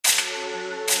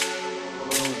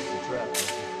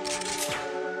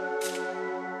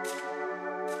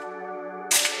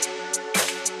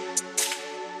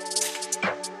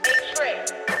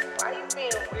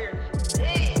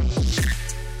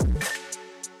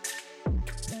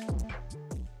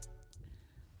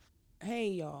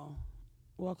y'all.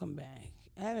 Welcome back.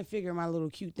 I haven't figured my little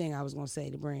cute thing I was going to say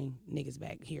to bring niggas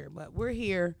back here, but we're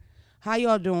here. How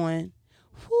y'all doing?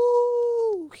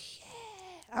 Woo, yeah.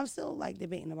 I'm still like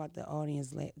debating about the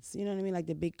audience. You know what I mean? Like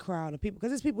the big crowd of people. Because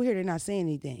there's people here that are not saying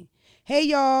anything. Hey,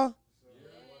 y'all.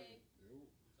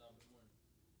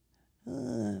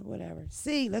 Whatever.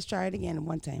 See, let's try it again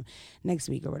one time next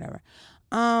week or whatever.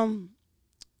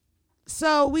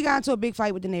 So we got into a big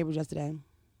fight with the neighbors yesterday.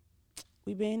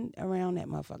 We've been around that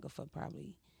motherfucker for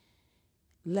probably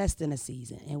less than a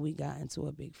season, and we got into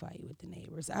a big fight with the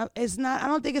neighbors. I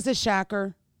don't think it's a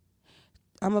shocker.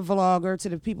 I'm a vlogger to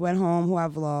the people at home who I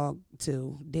vlog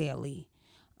to daily.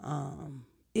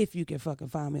 If you can fucking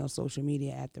find me on social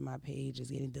media after my page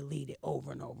is getting deleted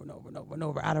over and over and over and over and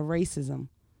over out of racism.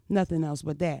 Nothing else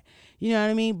but that. You know what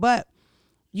I mean? But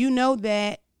you know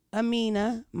that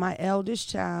Amina, my eldest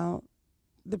child,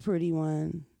 the pretty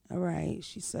one, all right,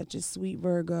 she's such a sweet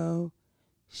Virgo.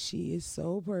 She is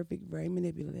so perfect, very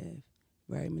manipulative,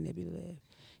 very manipulative.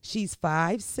 She's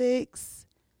 5'6",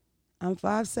 I'm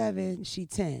 5'7", she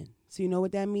 10. So you know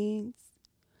what that means?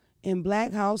 In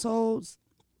black households,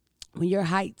 when your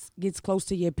height gets close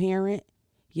to your parent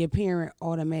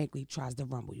automatically tries to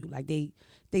rumble you. Like they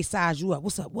size you up.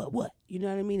 What's up? What? You know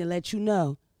what I mean? To let you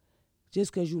know,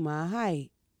 just because you my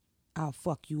height, I'll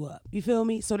fuck you up. You feel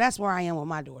me? So that's where I am with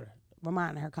my daughter.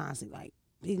 Reminding her constantly, like,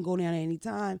 you can go down at any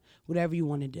time, whatever you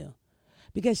want to do.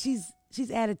 Because she's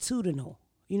attitudinal.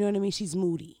 You know what I mean? She's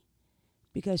moody.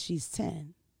 Because she's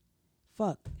 10.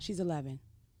 Fuck, she's 11.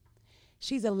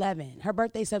 She's 11. Her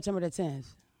birthday's September the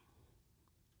 10th.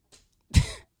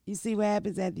 You see what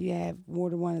happens after you have more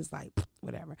than one? It's like,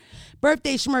 whatever.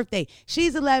 Birthday, schmirthday.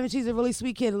 She's 11. She's a really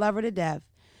sweet kid. Love her to death.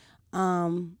 I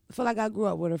feel like I grew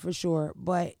up with her for sure.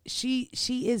 But she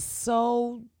is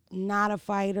so not a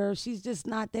fighter. She's just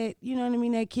not that, you know what I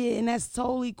mean, that kid. And that's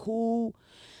totally cool.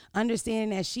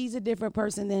 Understanding that she's a different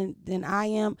person than I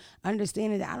am.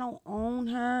 Understanding that I don't own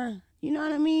her. You know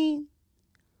what I mean?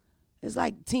 It's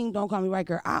like team Don't Call Me Right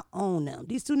Girl. I own them.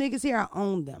 These two niggas here, I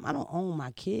own them. I don't own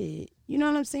my kid. You know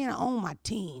what I'm saying? I own my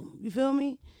team. You feel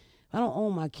me? I don't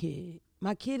own my kid.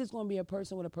 My kid is going to be a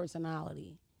person with a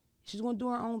personality. She's going to do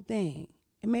her own thing.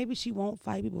 And maybe she won't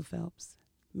fight people, Phelps.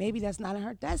 Maybe that's not in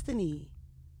her destiny.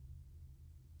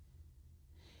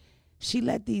 She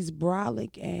let these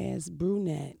brolic-ass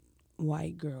brunette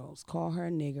white girls call her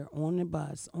a nigger on the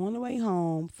bus on the way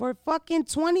home for fucking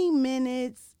 20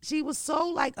 minutes. She was so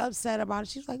like upset about it.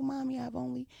 She was like, Mommy, I've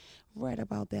only read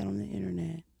about that on the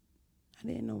internet. I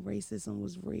didn't know racism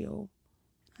was real.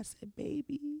 I said,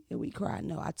 baby. And we cried.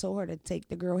 No, I told her to take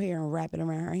the girl hair and wrap it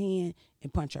around her hand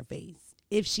and punch her face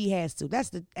if she has to.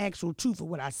 That's the actual truth of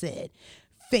what I said.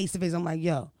 Face to face. I'm like,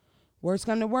 yo, worst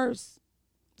come to worst,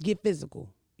 get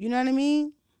physical. You know what I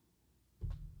mean?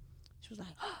 She was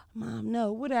like, oh, Mom,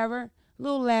 no, whatever. A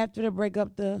little laughter to break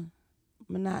up the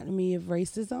monotony of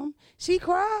racism. She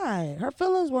cried. Her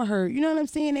feelings were hurt. You know what I'm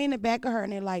saying? They in the back of her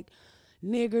and they're like,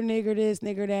 nigger this,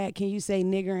 nigger that. Can you say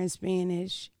nigger in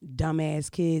Spanish?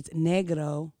 Dumbass kids.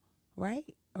 Negro, right?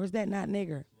 Or is that not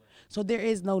nigger? So there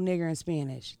is no nigger in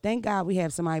Spanish. Thank God we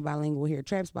have somebody bilingual here.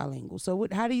 Trap's bilingual. So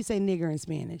how do you say nigger in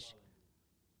Spanish?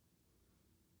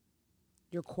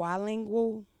 You're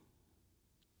qualingual,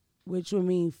 which would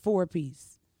mean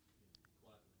four-piece.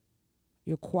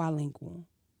 You're qualingual.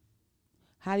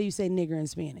 How do you say nigger in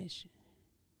Spanish?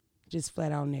 Just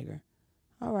flat out nigger.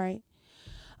 All right.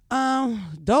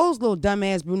 Those little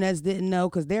dumbass brunettes didn't know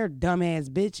because they're dumbass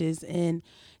bitches and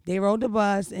they rode the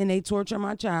bus and they torture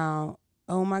my child.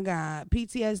 Oh my God.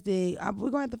 PTSD. We're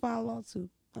going to have to file a lawsuit.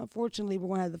 Unfortunately, we're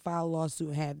going to have to file a lawsuit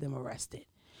and have them arrested.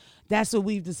 That's what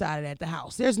we've decided at the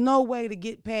house. There's no way to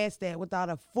get past that without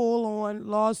a full-on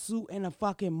lawsuit and a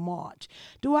fucking march.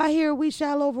 Do I hear we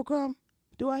shall overcome?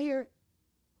 Do I hear it?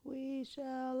 We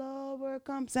shall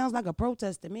overcome. Sounds like a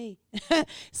protest to me.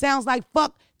 Sounds like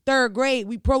fuck third grade.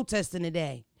 We protesting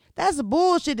today. That's the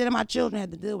bullshit that my children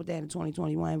had to deal with that in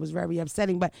 2021. It was very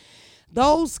upsetting. But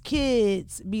those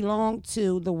kids belong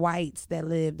to the whites that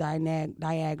live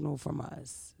diagonal from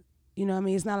us. You know what I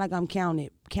mean? It's not like I'm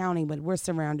counting, but we're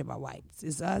surrounded by whites.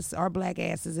 It's us, our black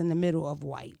asses in the middle of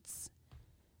whites.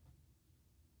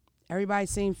 Everybody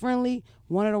seem friendly.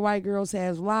 One of the white girls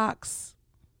has locks.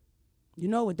 You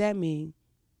know what that means.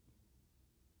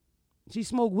 She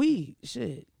smoked weed.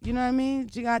 Shit. You know what I mean?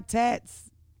 She got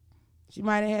tats. She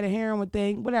might have had a heroin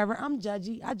thing. Whatever. I'm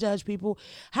judgy. I judge people.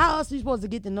 How else are you supposed to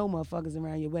get to know motherfuckers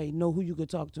around your way? Know who you could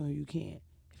talk to and who you can't.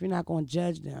 If you're not going to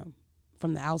judge them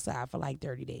from the outside for like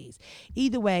 30 days.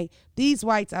 Either way, these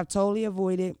whites I've totally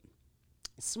avoided.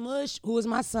 Smush, who is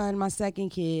my son, my second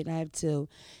kid, I have two.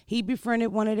 He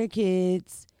befriended one of their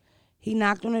kids. He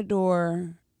knocked on the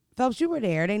door. Phelps, you were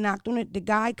there. They knocked on it. The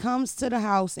guy comes to the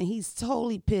house and he's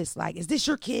totally pissed. Like, is this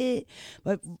your kid?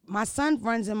 But my son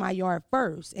runs in my yard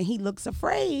first and he looks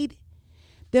afraid.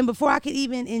 Then before I could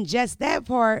even ingest that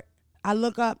part, I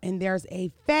look up and there's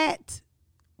a fat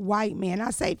white man. I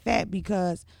say fat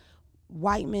because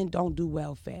white men don't do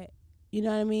well fat. You know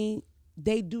what I mean?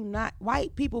 They do not.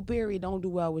 White people, period, don't do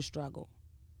well with struggle.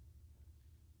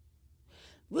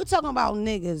 We're talking about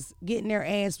niggas getting their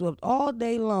ass whooped all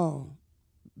day long,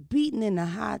 beating in the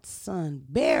hot sun,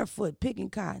 barefoot, picking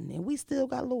cotton, and we still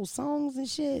got little songs and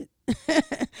shit.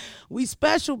 We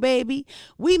special, baby.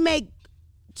 We make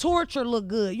torture look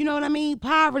good. You know what I mean?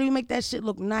 Poverty, we make that shit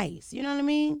look nice. You know what I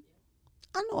mean?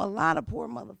 I know a lot of poor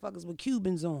motherfuckers with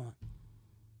Cubans on.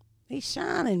 They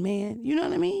shining, man. You know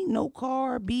what I mean? No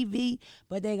car, BV,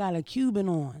 but they got a Cuban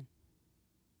on.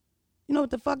 You know what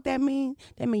the fuck that mean?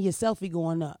 That mean your selfie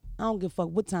going up. I don't give a fuck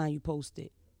what time you post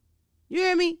it. You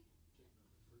hear me?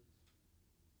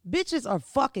 Bitches are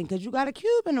fucking because you got a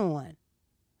Cuban on.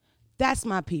 That's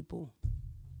my people.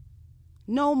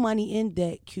 No money in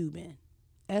debt, Cuban.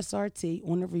 SRT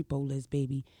on the repo list,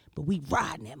 baby. But we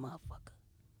riding that motherfucker.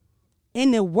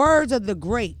 In the words of the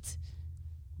great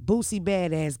Boosie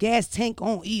Badass, gas tank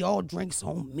on E, all drinks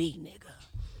on me, nigga.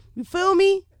 You feel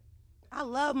me? I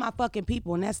love my fucking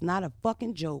people, and that's not a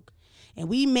fucking joke. And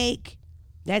we make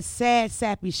that sad,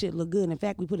 sappy shit look good. In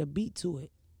fact, we put a beat to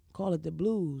it. Call it the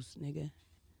blues, nigga.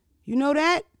 You know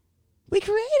that? We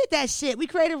created that shit. We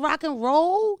created rock and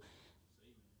roll.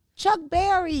 Chuck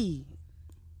Berry.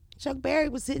 Chuck Berry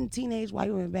was hitting teenage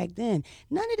white women back then.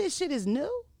 None of this shit is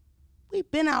new.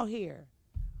 We've been out here.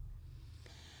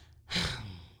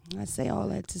 I say all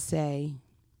that to say,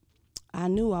 I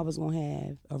knew I was going to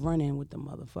have a run-in with the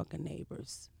motherfucking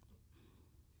neighbors.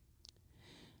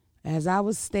 As I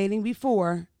was stating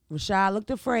before, Rashad looked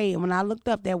afraid, and when I looked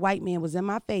up, that white man was in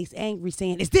my face, angry,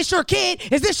 saying, is this your kid?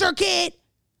 Is this your kid?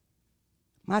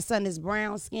 My son is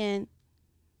brown skin,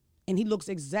 and he looks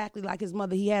exactly like his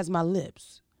mother. He has my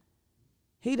lips.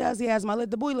 He does. He has my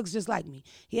lips. The boy looks just like me.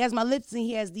 He has my lips, and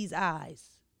he has these eyes.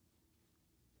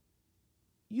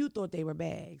 You thought they were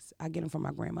bags. I get them from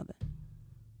my grandmother.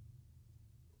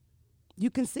 You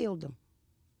concealed them.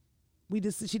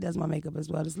 She does my makeup as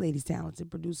well. This lady's talented,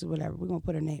 producer, whatever. We're gonna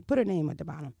put her name at the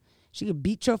bottom. She could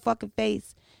beat your fucking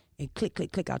face and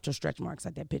click out your stretch marks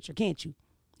like that picture, can't you?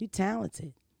 You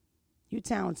talented. You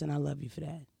talented, and I love you for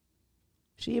that.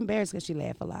 She embarrassed because she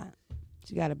laugh a lot.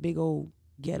 She got a big old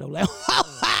ghetto laugh.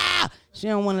 She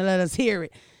don't want to let us hear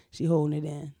it. She holding it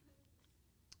in.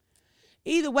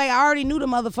 Either way, I already knew the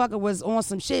motherfucker was on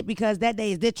some shit because that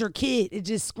day, is that your kid? It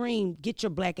just screamed, get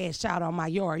your black ass child on my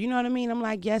yard. You know what I mean? I'm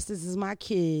like, yes, this is my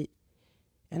kid.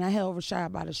 And I held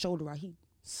Rashad by the shoulder while he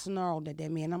snarled at that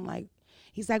man. I'm like,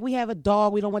 he's like, we have a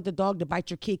dog. We don't want the dog to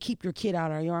bite your kid. Keep your kid out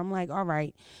of our yard. I'm like, all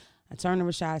right. I turned to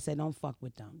Rashad and said, don't fuck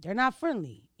with them. They're not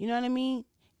friendly. You know what I mean?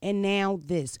 And now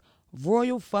this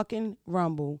Royal fucking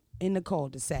Rumble in the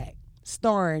cul-de-sac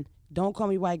starring Don't Call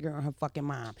Me White Girl and her fucking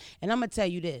mom. And I'm going to tell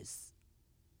you this.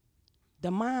 The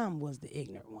mom was the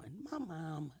ignorant one. My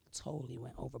mom totally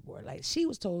went overboard. Like, she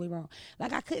was totally wrong.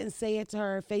 Like, I couldn't say it to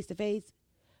her face to face,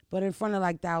 but in front of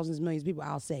like thousands, millions of people,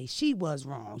 I'll say she was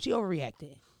wrong. She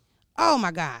overreacted. Oh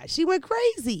my God. She went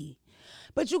crazy.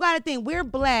 But you got to think, we're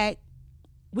black.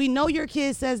 We know your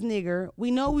kid says nigger. We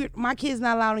know my kid's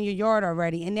not allowed in your yard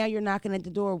already, and now you're knocking at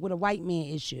the door with a white man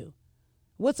issue.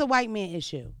 What's a white man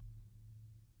issue?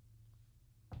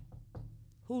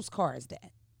 Whose car is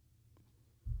that?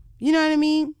 You know what I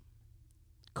mean?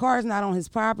 Car's not on his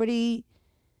property.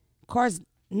 Car's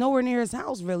nowhere near his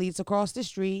house, really. It's across the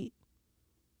street.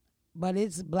 But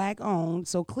it's black owned,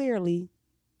 so clearly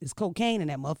it's cocaine in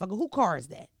that motherfucker. Who car is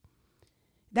that?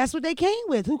 That's what they came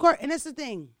with. Who car? And that's the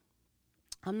thing.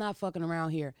 I'm not fucking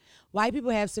around here. White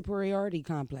people have superiority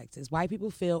complexes. White people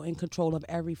feel in control of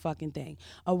every fucking thing.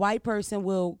 A white person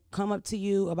will come up to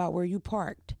you about where you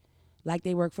parked like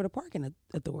they work for the parking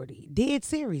authority. Dead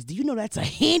serious. Do you know that's a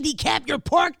handicap you're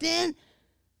parked in?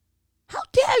 How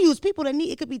dare you? It's people that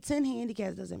need, it could be 10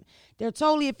 handicaps. They're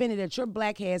totally offended that your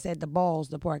black ass had the balls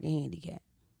to park a handicap.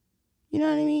 You know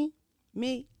what I mean?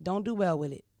 Me, don't do well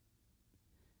with it.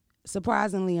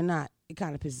 Surprisingly or not, it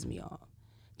kind of pisses me off.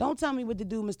 Don't tell me what to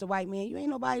do, Mr. White Man. You ain't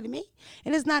nobody to me.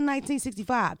 And it's not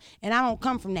 1965. And I don't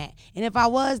come from that. And if I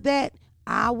was that,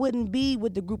 I wouldn't be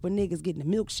with the group of niggas getting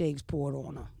the milkshakes poured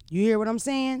on them. You hear what I'm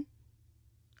saying?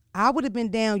 I would have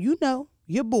been down, you know,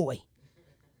 your boy.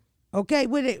 Okay,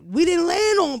 with it. We didn't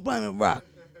land on Plymouth Rock.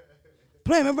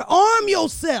 Plymouth Rock. Arm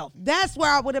yourself. That's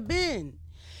where I would have been.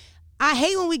 I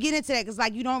hate when we get into that because,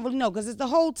 like, you don't really know. Because it's the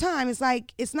whole time. It's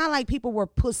like, it's not like people were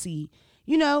pussy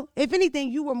You know, if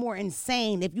anything, you were more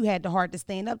insane if you had the heart to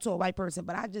stand up to a white person.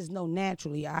 But I just know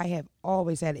naturally I have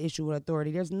always had an issue with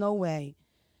authority. There's no way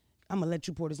I'm going to let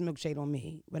you pour this milkshake on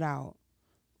me without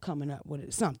coming up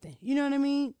with something. You know what I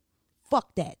mean?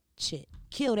 Fuck that shit.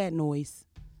 Kill that noise.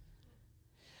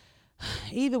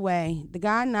 Either way, the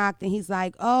guy knocked and he's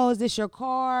like, oh, is this your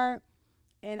car?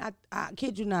 And I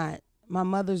kid you not, my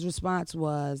mother's response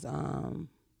was,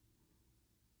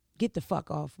 get the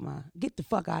fuck out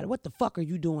of, what the fuck are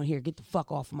you doing here? Get the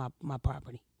fuck off my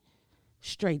property.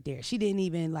 Straight there. She didn't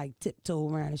even like tiptoe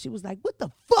around it. She was like, what the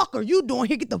fuck are you doing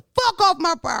here? Get the fuck off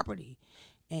my property.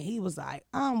 And he was like,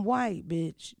 I'm white,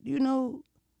 bitch. You know,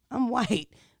 I'm white.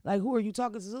 Like, who are you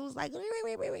talking to? So it was like,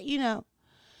 you know.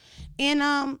 And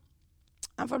I'm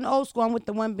from the old school. I'm with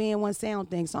the one band, one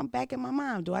sound thing. So I'm backing my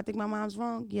mom. Do I think my mom's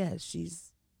wrong? Yes,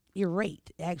 she's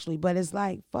irate, actually. But it's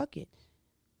like, fuck it.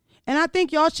 And I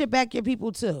think y'all should back your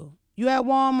people, too. You at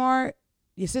Walmart,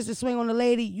 your sister swing on the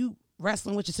lady, you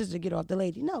wrestling with your sister to get off the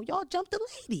lady. No, y'all jump the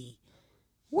lady.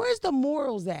 Where's the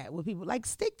morals at with people? Like,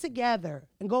 stick together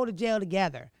and go to jail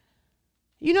together.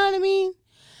 You know what I mean?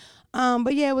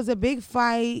 But yeah, it was a big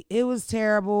fight. It was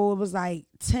terrible. It was like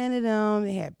 10 of them.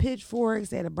 They had pitchforks.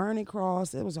 They had a burning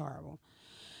cross. It was horrible.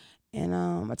 And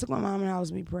I took my mom in the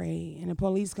house. We prayed. And the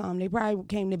police come. They probably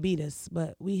came to beat us,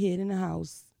 but we hid in the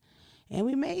house. And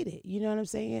we made it. You know what I'm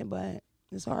saying? But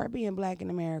it's hard being black in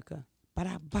America. But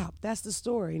that's the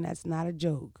story, and that's not a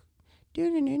joke.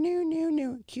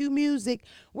 Cue music.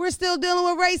 We're still dealing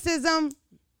with racism.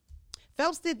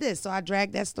 Phelps did this, so I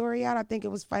dragged that story out. I think it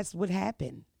was what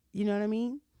happened. You know what I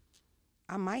mean?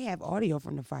 I might have audio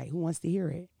from the fight. Who wants to hear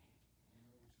it?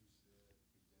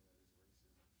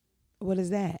 What is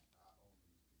that?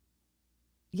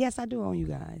 Yes, I do own you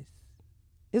guys.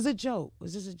 It's a joke.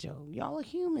 It's just a joke. Y'all are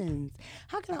humans.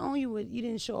 How can I own you when you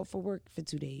didn't show up for work for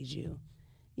 2 days, you?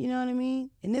 You know what I mean?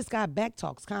 And this guy back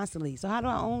talks constantly. So how do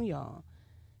I own y'all?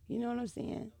 You know what I'm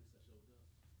saying?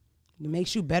 It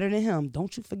makes you better than him.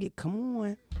 Don't you forget. Come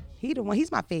on. He the one.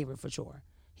 He's my favorite for sure.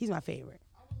 He's my favorite.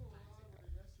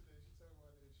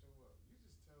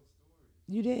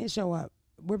 You didn't show up.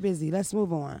 We're busy. Let's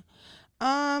move on.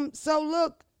 So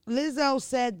look, Lizzo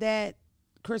said that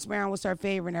Chris Brown was her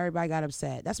favorite and everybody got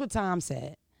upset. That's what Tom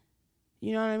said.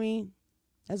 You know what I mean?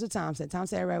 That's what Tom said. Tom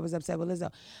said everybody was upset with Lizzo.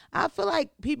 I feel like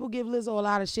people give Lizzo a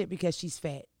lot of shit because she's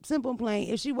fat. Simple and plain.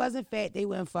 If she wasn't fat, they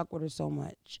wouldn't fuck with her so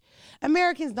much.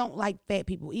 Americans don't like fat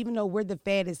people, even though we're the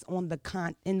fattest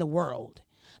in the world.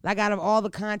 Like, out of all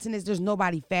the continents, there's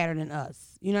nobody fatter than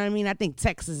us. You know what I mean? I think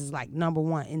Texas is like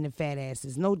 #1 in the fat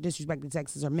asses. No disrespect to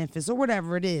Texas or Memphis or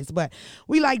whatever it is, but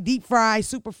we like deep fried,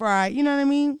 super fried. You know what I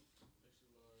mean?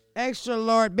 Extra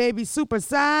large, baby, super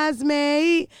size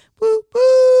me. Whoop,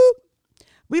 whoop.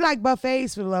 We like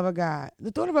buffets, for the love of God. The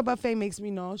thought of a buffet makes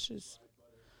me nauseous.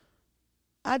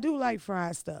 I do like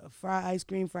fried stuff, fried ice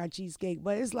cream, fried cheesecake,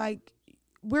 but it's like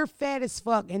we're fat as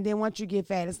fuck, and then once you get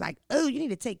fat, it's like, oh, you need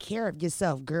to take care of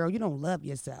yourself, girl. You don't love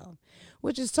yourself,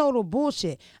 which is total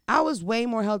bullshit. I was way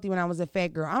more healthy when I was a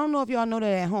fat girl. I don't know if y'all know that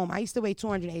at home. I used to weigh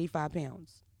 285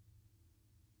 pounds.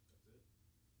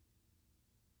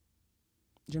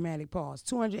 Dramatic pause.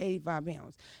 285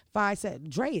 pounds. 5'7".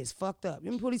 Dre is fucked up.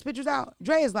 Let me pull these pictures out.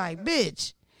 Dre is like,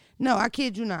 bitch. No, I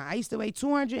kid you not. I used to weigh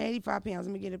 285 pounds.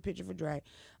 Let me get a picture for Dre.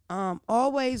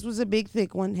 Always was a big,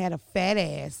 thick one. Had a fat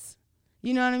ass.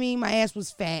 You know what I mean? My ass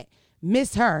was fat.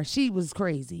 Missed her. She was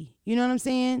crazy. You know what I'm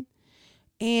saying?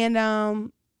 And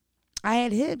I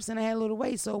had hips and I had a little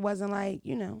waist, so it wasn't like,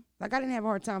 you know, like I didn't have a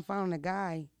hard time finding a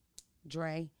guy,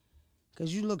 Dre.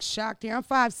 Because you look shocked here. I'm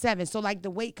 5'7", so like the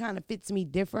weight kind of fits me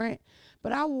different.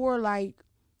 But I wore like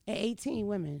 18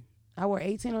 women. I wore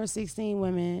 18 or 16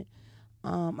 women.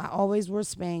 I always wore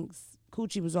Spanx.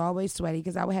 Coochie was always sweaty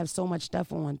because I would have so much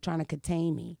stuff on trying to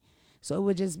contain me. So it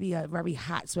would just be a very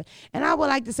hot sweat. And I would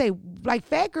like to say, like,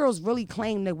 fat girls really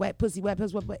claim the wet pussy, but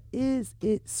is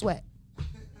it sweat?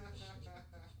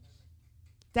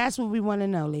 That's what we want to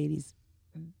know, ladies.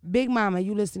 Big Mama,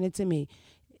 you listening to me.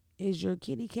 Is your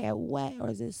kitty cat wet or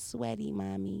is it sweaty,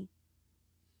 mommy?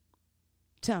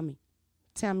 Tell me.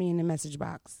 Tell me in the message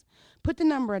box. Put the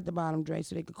number at the bottom, Dre,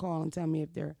 so they could call and tell me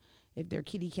if their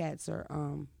kitty cats are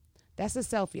that's a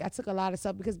selfie. I took a lot of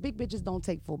selfies because big bitches don't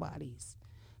take full bodies.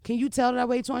 Can you tell that I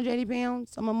weigh 280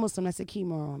 pounds? I'm a Muslim. That's a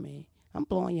chemo on me. I'm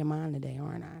blowing your mind today,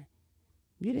 aren't I?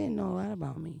 You didn't know a lot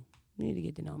about me. You need to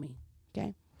get to know me,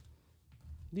 okay?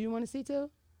 Do you want to see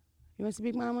too? You want to see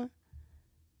Big Mama?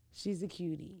 She's a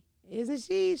cutie. Isn't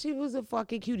she? She was a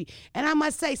fucking cutie. And I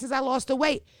must say, since I lost the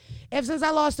weight,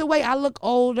 I look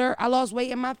older. I lost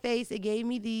weight in my face. It gave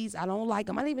me these. I don't like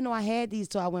them. I didn't even know I had these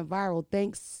till I went viral.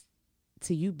 Thanks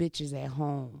to you bitches at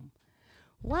home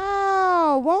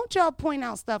Wow. Won't y'all point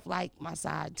out stuff like my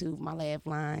side tooth, my laugh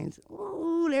lines?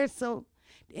 Ooh, they're so.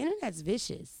 The internet's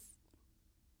vicious.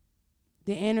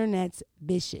 The internet's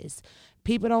vicious.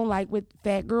 People don't like what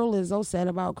Fat Girl Lizzo said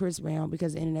about Chris Brown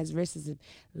because the internet's vicious. If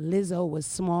Lizzo was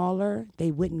smaller, they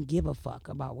wouldn't give a fuck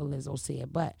about what Lizzo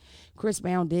said. But Chris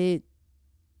Brown did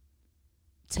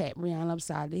tap Rihanna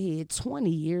upside the head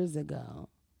 20 years ago.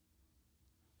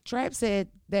 Trap said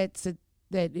that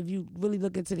if you really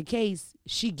look into the case,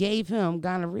 she gave him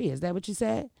gonorrhea. Is that what you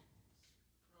said?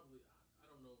 Probably.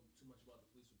 I don't know too much about the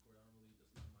police report. I don't really.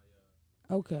 That's not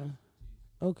my. Okay.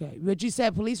 Okay. But you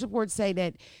said police reports say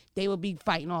that they will be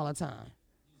fighting all the time.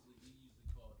 He usually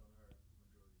called on her majority of the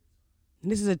time.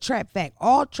 And this is a trap fact.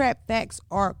 All trap facts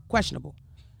are questionable.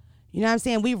 You know what I'm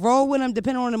saying? We roll with them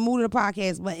depending on the mood of the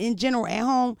podcast. But in general, at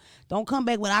home, don't come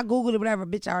back when I Googled it, whatever.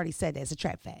 Bitch, I already said that. It's a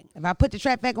trap fact. If I put the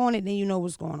trap fact on it, then you know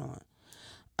what's going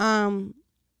on.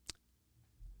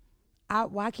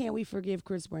 Why can't we forgive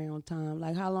Chris Brown, Tom?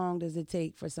 Like, how long does it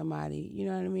take for somebody? You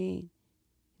know what I mean?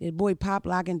 That boy pop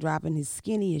locking dropping his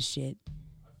skinny as shit.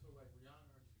 I feel like Rihanna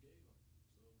already forgave him.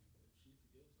 So if she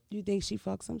forgives him. You think she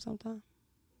fucks him sometime?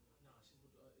 Nah, she's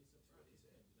with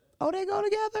ASAP. Oh, they go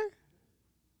together?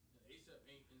 ASAP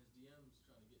ain't in his DMs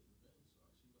trying to get revenge,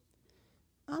 so she must have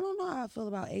forgave him. I don't know how I feel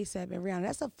about ASAP and Rihanna.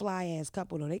 That's a fly ass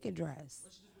couple though. They can dress.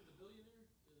 Was she just with the billionaire?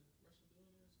 The Russian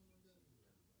billionaire or something like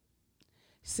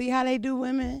that? See how they do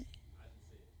women?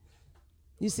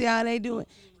 You see how they do it?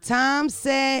 Tom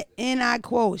said, and I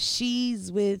quote,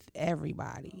 she's with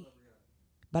everybody.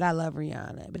 But I love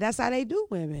Rihanna. But that's how they do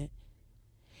women.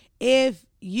 If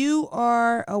you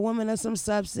are a woman of some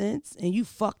substance and you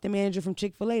fuck the manager from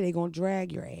Chick-fil-A, they going to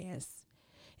drag your ass.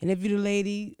 And if you're the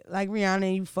lady like Rihanna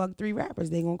and you fuck 3 rappers,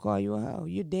 they going to call you a hoe.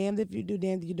 You're damned if you do,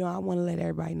 damned if you don't. I want to let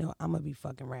everybody know I'm going to be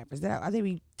fucking rappers. I think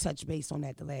we touched base on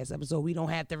that the last episode. We don't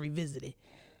have to revisit it.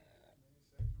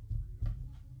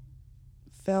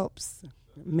 Phelps,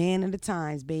 man of the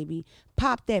times, baby.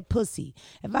 Pop that pussy.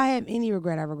 If I have any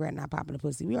regret, I regret not popping the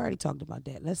pussy. We already talked about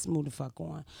that. Let's move the fuck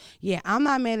on. Yeah, I'm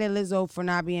not mad at Lizzo for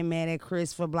not being mad at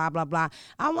Chris for blah, blah, blah.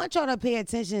 I want y'all to pay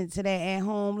attention to that at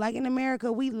home. Like in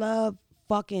America, we love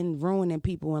fucking ruining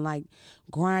people and like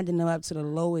grinding them up to the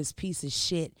lowest piece of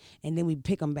shit and then we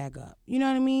pick them back up. You know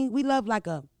what I mean? We love like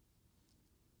a,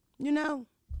 you know,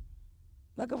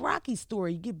 like a Rocky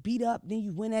story. You get beat up, then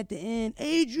you win at the end.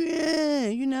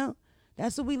 Adrian, you know.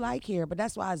 That's what we like here, but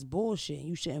that's why it's bullshit.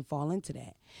 You shouldn't fall into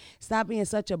that. Stop being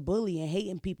such a bully and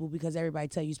hating people because everybody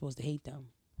tell you you're supposed to hate them.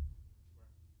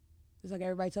 It's like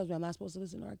everybody tells me I'm not supposed to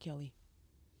listen to R. Kelly.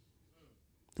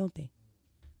 Don't they?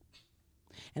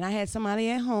 And I had somebody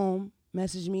at home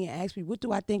message me and ask me, what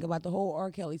do I think about the whole R.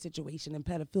 Kelly situation and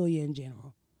pedophilia in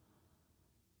general?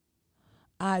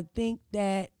 I think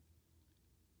that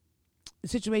the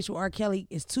situation with R. Kelly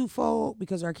is twofold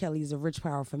because R. Kelly is a rich,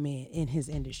 powerful man in his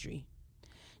industry.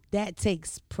 That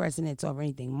takes precedence over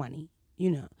anything money, you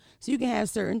know. So you can have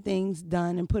certain things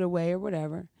done and put away or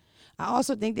whatever. I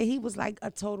also think that he was like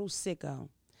a total sicko.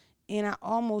 And I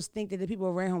almost think that the people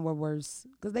around him were worse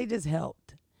because they just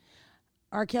helped.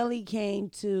 R. Kelly came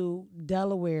to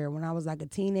Delaware when I was like a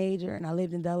teenager and I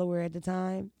lived in Delaware at the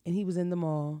time and he was in the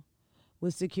mall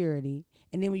with security.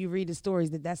 And then when you read the stories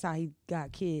that's how he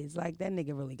got kids. Like that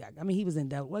nigga really got, I mean, he was in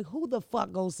Delaware. Like who the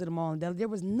fuck goes to the mall in Delaware? There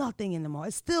was nothing in the mall.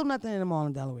 It's still nothing in the mall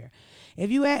in Delaware. If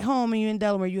you at home and you're in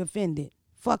Delaware, you offended.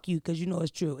 Fuck you because you know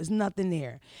it's true. It's nothing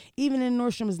there. Even in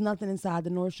Nordstrom, there's nothing inside the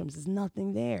Nordstroms. There's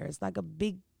nothing there. It's like a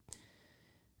big,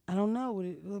 I don't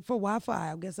know, for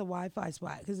Wi-Fi. I guess a Wi-Fi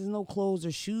spot because there's no clothes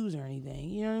or shoes or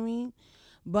anything. You know what I mean?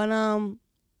 But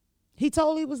he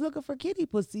totally was looking for kitty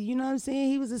pussy. You know what I'm saying?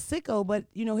 He was a sicko, but,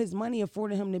 you know, his money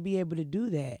afforded him to be able to do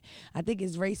that. I think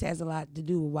his race has a lot to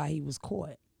do with why he was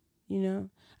caught, you know?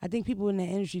 I think people in the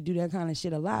industry do that kind of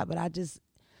shit a lot, but I just,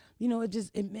 you know,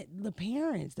 it meant the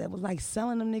parents that was, like,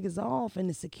 selling them niggas off and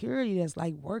the security that's,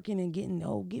 like, working and getting,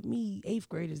 get me 8th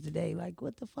graders today. Like,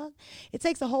 what the fuck? It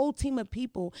takes a whole team of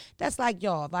people. That's like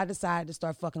y'all. If I decided to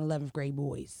start fucking 11th grade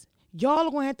boys, y'all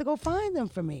are going to have to go find them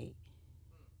for me.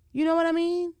 You know what I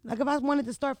mean? Like if I wanted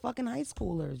to start fucking high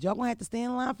schoolers, y'all gonna have to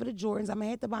stand in line for the Jordans. I'm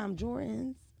gonna have to buy them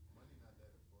Jordans.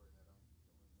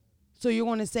 So you're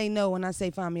gonna say no when I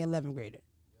say find me 11th grader,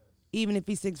 even if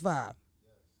he's 6'5".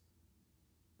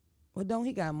 Well, don't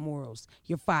he got morals?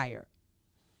 You're fired.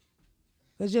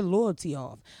 Cause your loyalty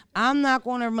off. I'm not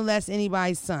gonna molest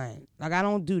anybody's son. Like I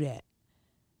don't do that.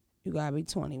 You gotta be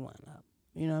 21 up.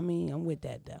 You know what I mean? I'm with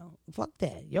that though. Fuck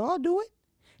that. Y'all do it.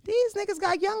 These niggas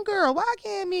got young girl. Why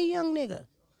can't me a young nigga?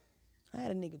 I had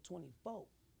a nigga 24.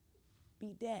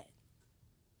 Beat that.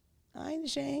 I ain't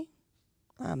ashamed.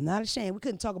 I'm not ashamed. We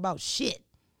couldn't talk about shit.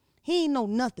 He ain't know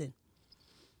nothing.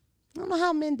 I don't know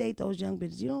how men date those young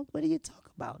bitches. You don't. What do you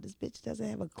talk about? This bitch doesn't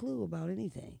have a clue about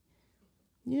anything.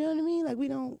 You know what I mean? Like we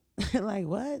don't. Like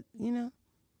what? You know.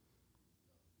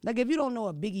 Like if you don't know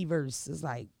a Biggie verse, it's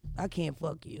like I can't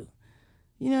fuck you.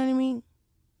 You know what I mean?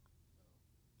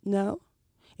 No.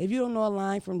 If you don't know a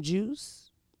line from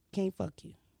Juice, can't fuck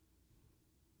you.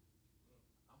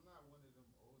 I'm not one of them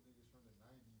old niggas from the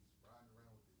 90s riding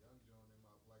around with the young John in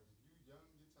my like. If you young,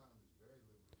 your time is very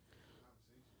limited.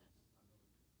 Conversations, I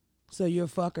know. So you're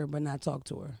a fucker, but not talk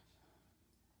to her.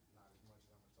 Not as much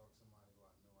as I'm gonna talk to somebody who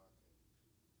I know I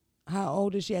can. How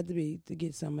old does she have to be to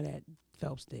get some of that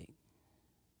Phelps stick?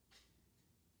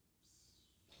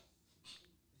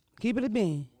 Keep it a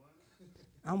bean.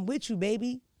 I'm with you,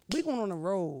 baby. We going on the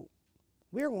road.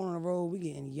 We're going on the road. We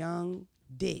getting young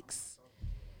dicks.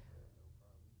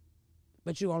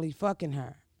 But you only fucking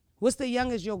her. What's the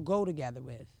youngest you'll go together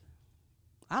with?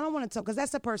 I don't want to talk, because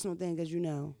that's a personal thing, as you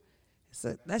know.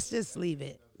 So let's just leave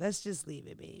it. Let's just leave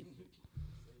it, babe.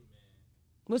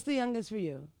 What's the youngest for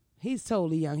you? He's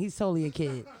totally young. He's totally a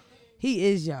kid. He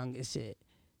is young as shit.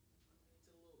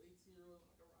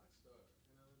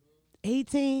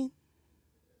 18?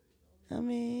 I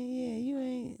mean, yeah, you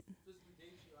ain't. Physically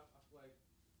date you, I feel like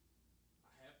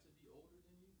I have to be older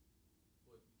than you,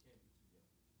 but you can't be too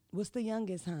young. What's the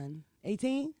youngest, hon?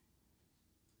 18? Like,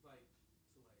 to like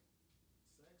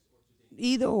sex or to date?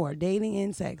 Either or, dating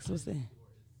and sex. What's the? Or it's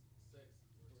sex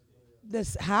or to date?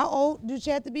 This, how old do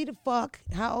you have to be to fuck?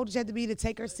 How old do you have to be to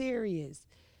take her serious?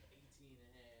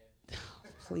 18 and a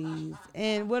half. Please.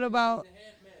 And what about?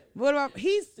 What about?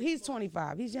 He's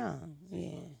 25. He's young. Yeah.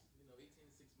 18 to 6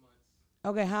 months.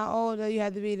 Okay. How old do you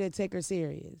have to be to take her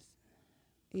serious?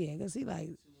 Yeah, cause he like.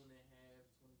 2.5,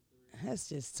 23. That's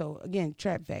just so. Again,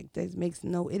 trap fact. That makes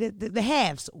no. The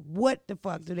halves. What the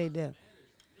fuck do they do? You're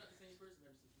not the same person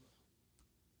every 6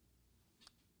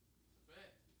 months.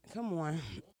 Fact. Come on.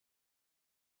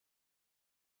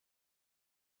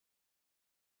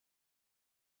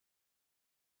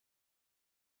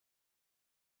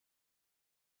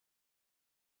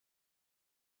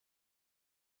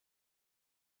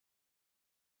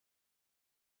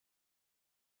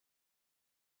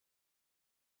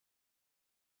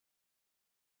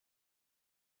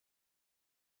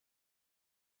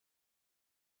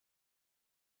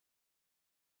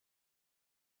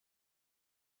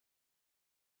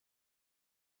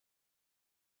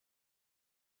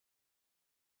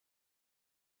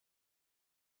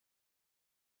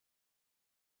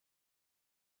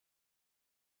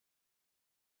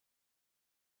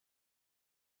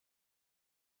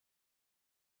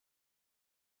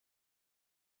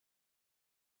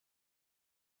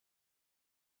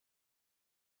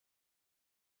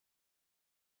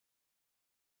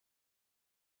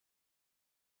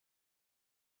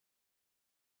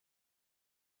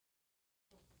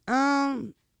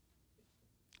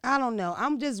 I don't know.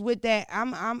 I'm just with that.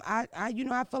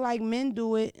 I feel like men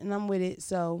do it and I'm with it.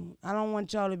 So I don't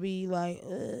want y'all to be like,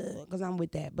 because I'm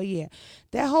with that. But yeah,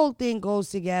 that whole thing goes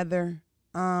together.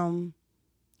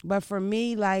 But for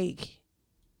me, like,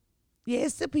 yeah,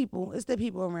 it's the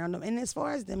people around them. And as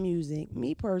far as the music,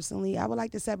 me personally, I would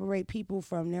like to separate people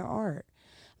from their art.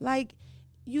 Like,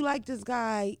 you like this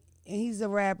guy, and he's a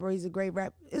rapper. He's a great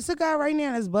rapper. It's a guy right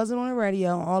now that's buzzing on the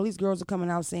radio. All these girls are coming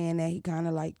out saying that he kind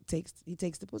of like takes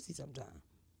the pussy sometimes,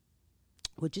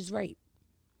 which is rape.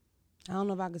 I don't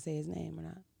know if I can say his name or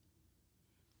not.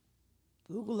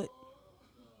 Google it.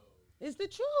 It's the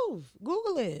truth.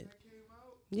 Google it.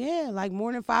 Yeah, like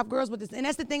more than 5 girls with this. And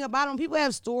that's the thing about them. People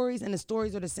have stories, and the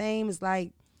stories are the same. It's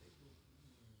like,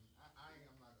 I'm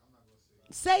not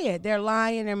gonna say. say it. They're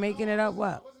lying. They're making it up. What?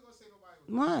 I wasn't gonna say nobody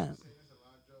was What? saying there's a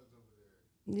lot of drugs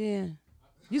over there. Yeah.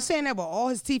 You saying that with all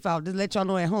his teeth out, just let y'all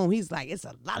know at home. He's like, it's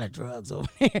a lot of drugs over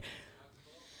there.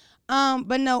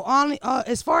 But no,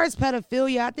 as far as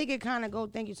pedophilia, I think it kind of goes,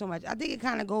 thank you so much. I think it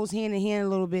kind of goes hand in hand a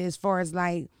little bit as far as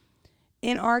like,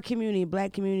 in our community,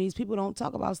 black communities, people don't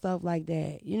talk about stuff like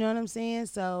that. You know what I'm saying?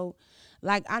 So,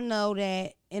 like, I know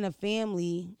that in a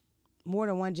family, more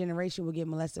than one generation will get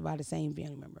molested by the same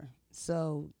family member.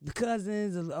 So, the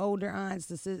cousins, the older aunts,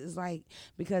 the sisters, it's like,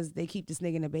 because they keep this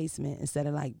nigga in the basement instead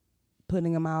of, like,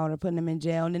 putting him out or putting him in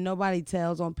jail. And then nobody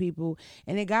tells on people.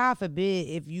 And then, God forbid,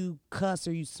 if you cuss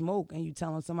or you smoke and you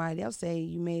tell on somebody, they'll say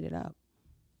you made it up.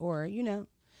 Or, you know,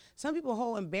 some people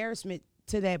hold embarrassment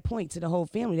to that point, to the whole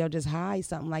family. They'll just hide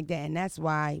something like that. And that's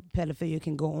why pedophilia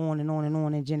can go on and on and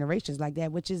on in generations like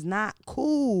that, which is not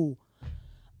cool.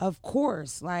 Of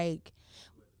course. Like,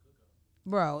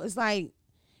 bro, it's like,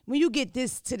 when you get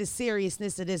this to the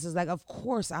seriousness of this, it's like, of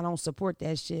course I don't support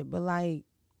that shit. But like,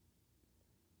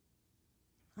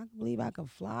 I can believe I could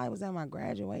fly was at my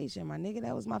graduation. My nigga,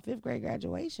 that was my 5th grade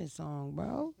graduation song,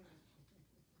 bro.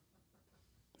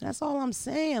 That's all I'm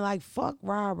saying. Like, fuck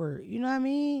Robert. You know what I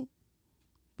mean?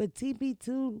 But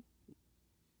TP2,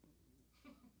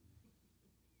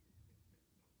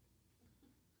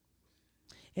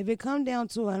 if it come down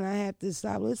to it and I have to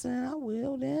stop listening, I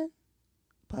will then,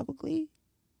 publicly.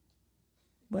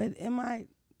 But am I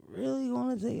really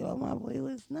going to take it off my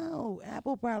playlist? No.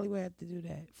 Apple probably would have to do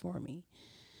that for me.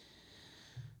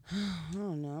 I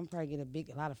don't know. I'm probably get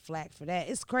a lot of flack for that.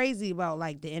 It's crazy about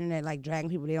like the internet, like dragging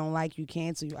people they don't like you,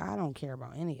 cancel you. I don't care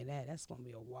about any of that. That's gonna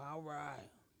be a wild ride.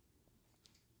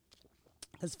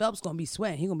 Cause Phelps gonna be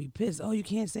sweating. He gonna be pissed. Oh, you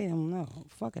can't say that. No,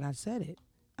 fuck it. I said it.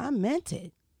 I meant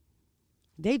it.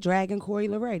 They dragging Corey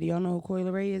LeRae. Do y'all know who Corey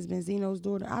LeRae is? Benzino's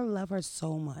daughter. I love her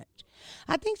so much.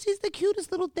 I think she's the cutest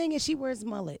little thing, and she wears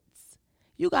mullets.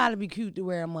 You gotta be cute to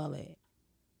wear a mullet.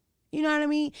 You know what I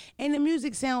mean? And the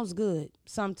music sounds good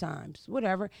sometimes.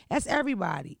 Whatever. That's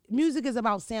everybody. Music is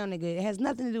about sounding good. It has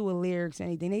nothing to do with lyrics or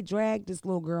anything. They drag this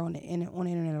little girl on the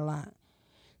internet a lot.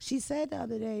 She said the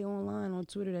other day online on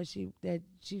Twitter that she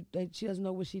doesn't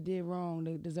know what she did wrong.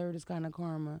 They deserve this kind of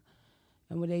karma.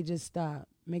 And when they just stop,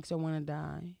 makes her want to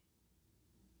die.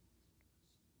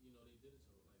 You know, they did it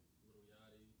to like Lil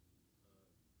Yachty,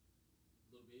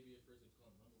 Lil Baby at first they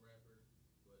called him mumble rapper,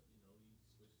 but you know he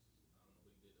switched. I don't know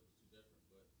what he did that was too different,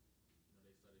 but you know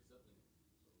they started accepting it.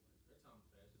 So like their time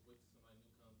passed. Just wait till somebody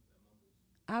new comes that mumbles.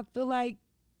 I feel like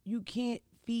you can't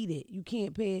feed it. You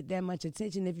can't pay it that much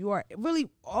attention if you are really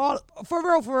all for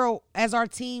real. As our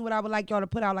team, what I would like y'all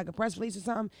to put out like a press release or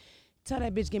something. Tell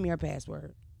that bitch, give me her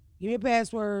password. Give me a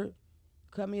password.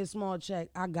 Cut me a small check.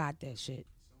 I got that shit.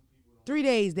 3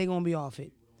 days they gonna be off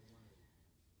it.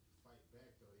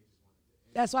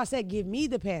 That's why I said give me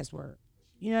the password.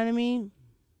 You know what I mean?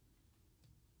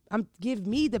 Give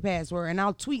me the password and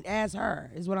I'll tweet as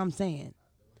her is what I'm saying.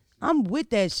 I'm with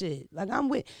that shit. Like I'm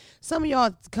with some of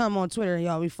y'all come on Twitter and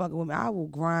y'all be fucking with me. I will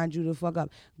grind you the fuck up.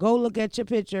 Go look at your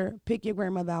picture. Pick your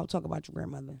grandmother out. Talk about your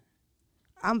grandmother.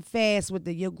 I'm fast with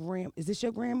is this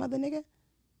your grandmother, nigga?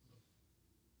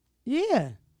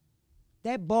 Yeah.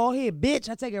 That bald head bitch,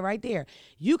 I take it right there.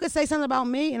 You could say something about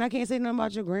me and I can't say nothing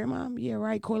about your grandma. Yeah,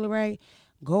 right, Coyle Ray.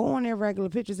 Go on their regular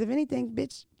pictures. If anything,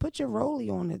 bitch, put your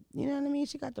rollie on it. You know what I mean?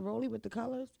 She got the rollie with the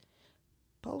colors.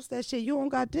 Post that shit. You don't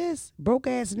got this. Broke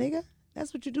ass nigga.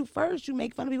 That's what you do first. You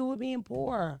make fun of people with being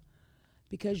poor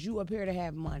because you appear to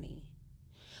have money.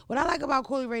 What I like about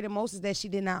Coyle Ray the most is that she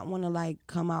did not want to like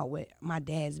come out with my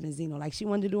dad's Benzino. Like she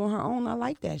wanted to do on her own. I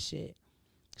like that shit.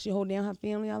 She hold down her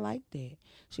family. I like that.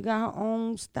 She got her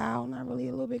own style. Not really,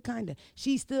 a little bit kind of.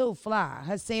 She still fly.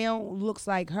 Her sound looks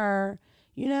like her.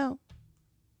 You know?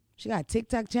 She got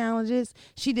TikTok challenges.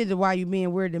 She did the Why You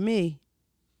Being Weird to Me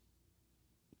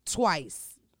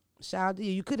twice. Shout out to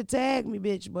you. You could have tagged me,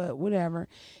 bitch, but whatever.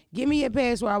 Give me your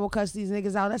password. I will cuss these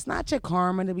niggas out. That's not your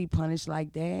karma to be punished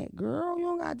like that. Girl, you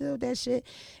don't got to deal with that shit.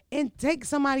 And take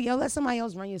somebody else. Let somebody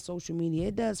else run your social media.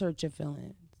 It does hurt your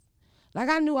feelings. Like,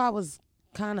 I knew I was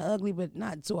kind of ugly, but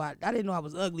not until I didn't know I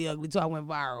was ugly till I went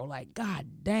viral. Like, god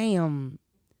damn.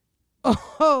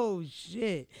 Oh,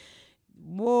 shit.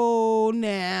 Whoa,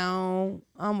 now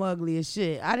I'm ugly as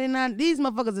shit. I did not. These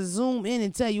motherfuckers will zoom in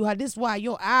and tell you how this why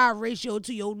your eye ratio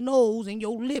to your nose and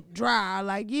your lip dry.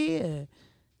 Like, yeah,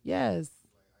 yes.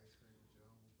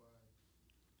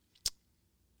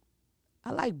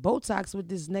 I like Botox with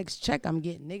this next check I'm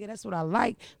getting, nigga. That's what I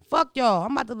like. Fuck y'all.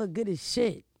 I'm about to look good as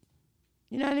shit.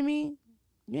 You know what I mean?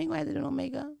 You ain't gonna have to do no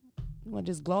makeup. You wanna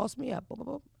just gloss me up.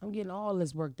 I'm getting all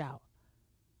this worked out.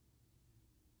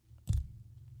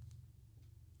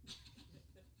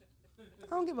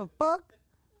 I don't give a fuck.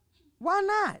 Why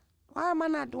not? Why am I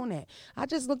not doing that? I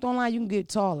just looked online. You can get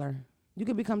taller. You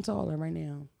can become taller right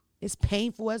now. It's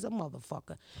painful as a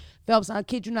motherfucker. Phelps, I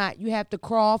kid you not. You have to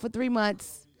crawl for 3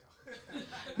 months.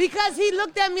 Because he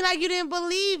looked at me like you didn't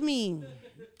believe me.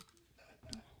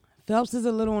 Phelps is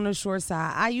a little on the short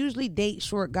side. I usually date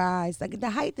short guys. Like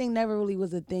the height thing never really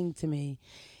was a thing to me.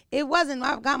 It wasn't.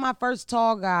 I got my first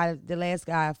tall guy, the last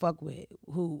guy I fuck with,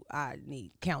 who I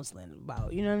need counseling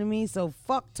about. You know what I mean? So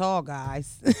fuck tall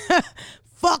guys.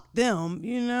 Fuck them,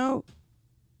 you know?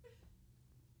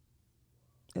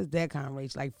 It's that kind of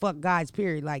race. Like, fuck guys,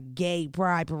 period. Like, gay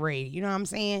pride parade. You know what I'm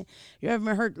saying? You ever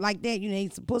been hurt like that? You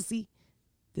need some pussy?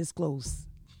 This close.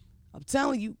 I'm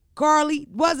telling you, Carly,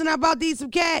 wasn't I about to eat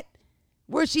some cat?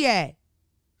 Where's she at?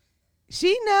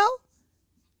 She know.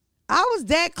 I was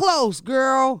that close,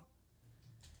 girl.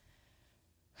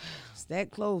 It's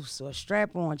that close. So a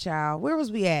strap on, child. Where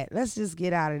was we at? Let's just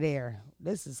get out of there.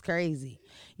 This is crazy.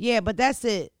 Yeah, but that's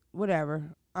it.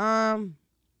 Whatever.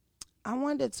 I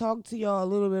wanted to talk to y'all a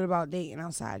little bit about dating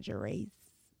outside your race.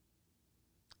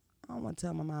 I don't want to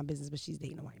tell my mom business, but she's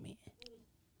dating a white man.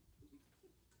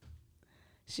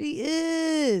 She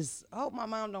is. I hope my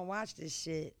mom don't watch this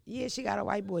shit. Yeah, she got a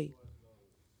white boy.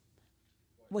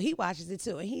 Well, he watches it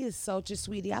too, and he is such a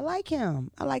sweetie. I like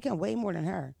him. I like him way more than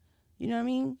her. You know what I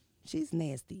mean? She's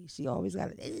nasty. She always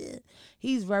got it.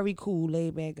 He's very cool,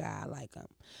 laid back guy. I like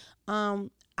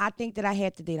him. I think that I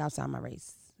have to date outside my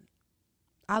race.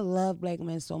 I love black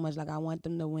men so much. Like, I want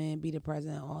them to win, be the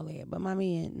president, all that. But my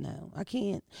man, no, I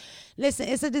can't. Listen,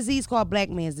 it's a disease called black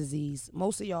man's disease.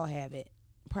 Most of y'all have it.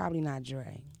 Probably not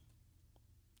Dre.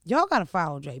 Y'all got to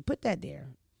follow Dre. Put that there.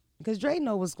 Because Dre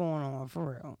know what's going on,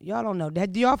 for real. Y'all don't know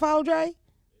that. Do y'all follow Dre?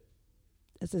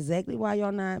 That's exactly why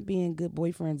y'all not being good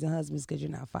boyfriends and husbands, because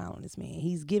you're not following this man.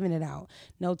 He's giving it out.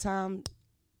 No time.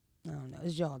 I don't know.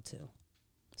 It's y'all too.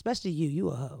 Especially you. You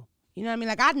a hoe. You know what I mean?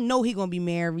 Like, I know he going to be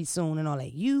married soon and all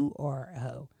that. You are a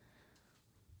hoe.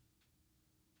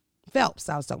 Phelps.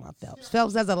 I was talking about Phelps.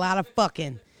 Phelps does a lot of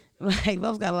fucking. Like,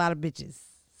 Phelps got a lot of bitches.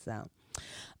 So,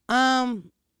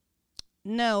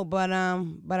 no, but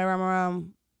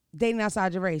dating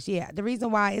outside your race. Yeah. The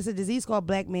reason why it's a disease called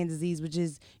black man disease, which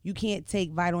is you can't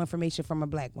take vital information from a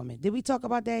black woman. Did we talk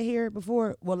about that here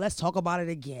before? Well, let's talk about it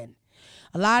again.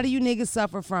 A lot of you niggas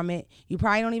suffer from it. You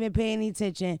probably don't even pay any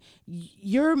attention.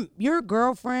 Your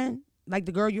girlfriend, like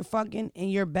the girl you're fucking,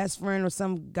 and your best friend or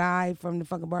some guy from the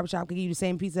fucking barbershop could give you the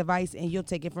same piece of advice, and you'll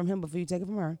take it from him before you take it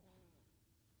from her.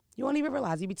 You won't even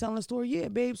realize. You be telling the story, yeah,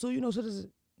 babe, so this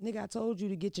nigga, I told you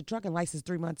to get your trucking license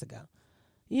 3 months ago.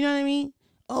 You know what I mean?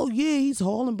 Oh, yeah, he's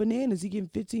hauling bananas. He getting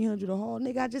 $1,500 a haul.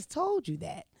 Nigga, I just told you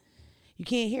that. You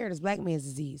can't hear it as black man's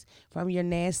disease from your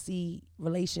nasty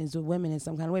relations with women in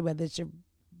some kind of way, whether it's your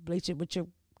relationship with your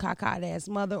cockeyed ass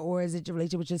mother, or is it your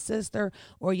relationship with your sister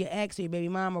or your ex or your baby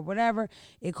mom or whatever.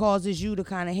 It causes you to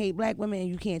kind of hate black women, and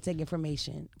you can't take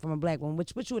information from a black woman,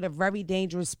 which puts you in a very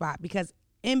dangerous spot, because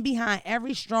in behind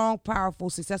every strong,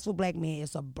 powerful, successful black man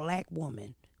is a black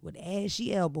woman with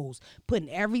ashy elbows, putting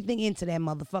everything into that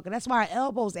motherfucker. That's why her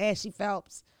elbows ashy,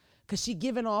 Phelps, because she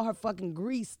giving all her fucking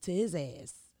grease to his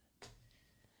ass.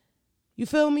 You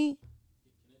feel me?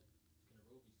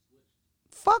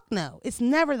 Fuck no. It's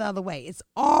never the other way. It's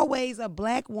always a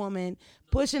black woman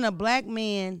pushing a black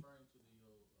man.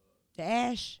 The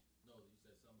ash?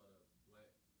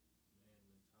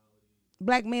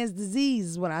 Black man's disease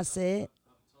is what I said.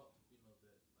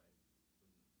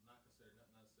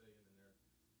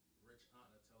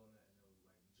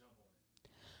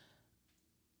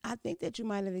 I think that you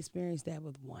might have experienced that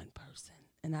with one person.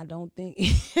 And I don't think...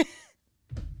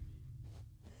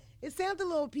 It sounds a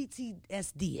little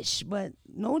PTSD-ish, but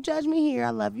no judgment here.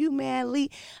 I love you madly.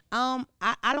 I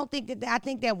don't think that. I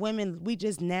think that women, we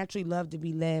just naturally love to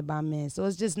be led by men. So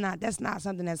it's just not. That's not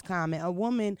something that's common. A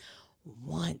woman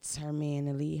wants her man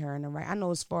to lead her in the right. I know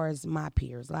as far as my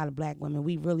peers, a lot of black women,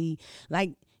 we really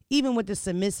like. Even with the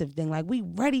submissive thing, like, we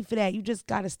ready for that. You just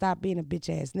gotta stop being a bitch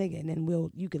ass nigga, and then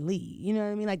you can lead. You know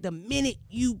what I mean? Like, the minute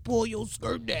you pull your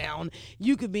skirt down,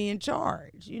 you could be in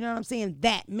charge. You know what I'm saying?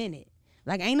 That minute.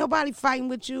 Like, ain't nobody fighting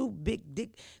with you, big dick.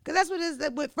 Because that's what it is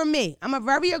but for me. I'm a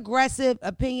very aggressive,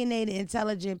 opinionated,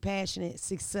 intelligent, passionate,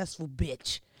 successful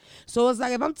bitch. So it's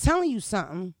like, if I'm telling you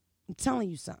something, I'm telling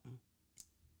you something.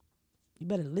 You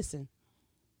better listen.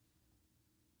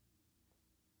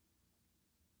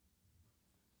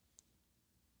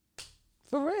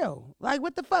 For real. Like,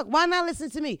 what the fuck? Why not listen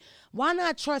to me? Why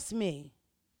not trust me?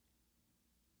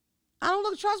 I don't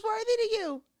look trustworthy to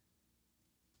you.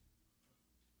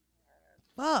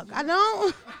 Fuck, I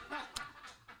don't.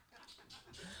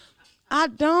 I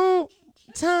don't.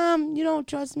 Tom, you don't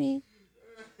trust me?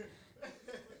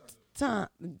 Tom,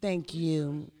 thank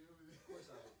you.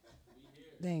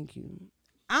 Thank you.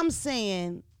 I'm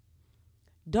saying,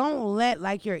 don't let,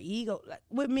 like, your ego, like,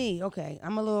 with me, okay,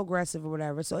 I'm a little aggressive or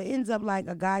whatever, so it ends up like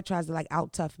a guy tries to, like,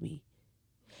 out-tough me.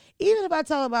 Even if I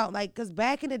tell about, like, because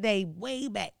back in the day, way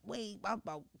back,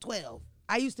 about 12,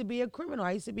 I used to be a criminal.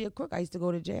 I used to be a crook. I used to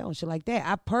go to jail and shit like that.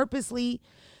 I purposely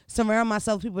surround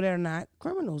myself with people that are not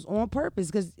criminals on purpose,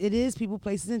 because it is people,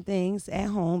 places, and things at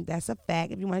home. That's a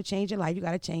fact. If you want to change your life, you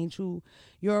got to change who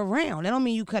you're around. That don't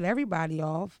mean you cut everybody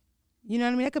off. You know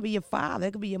what I mean? That could be your father.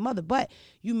 That could be your mother. But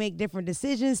you make different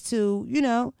decisions to,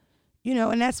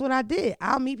 and that's what I did.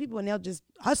 I'll meet people and they'll just,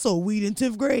 I sold weed in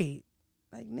 10th grade.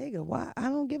 Like, nigga, why? I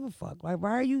don't give a fuck. Like, why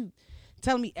are you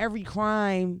telling me every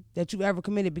crime that you've ever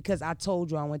committed because I told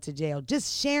you I went to jail?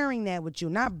 Just sharing that with you,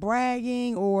 not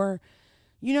bragging or,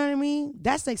 you know what I mean?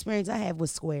 That's the experience I have with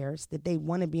squares, that they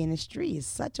want to be in the street. It's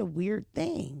such a weird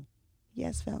thing.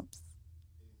 Yes, Phelps?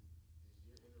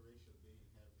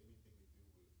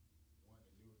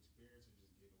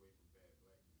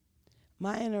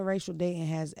 My interracial dating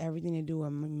has everything to do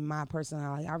with my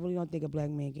personality. I really don't think a black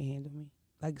man can handle me.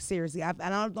 Like seriously, I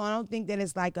don't think that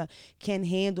it's like a can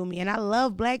handle me. And I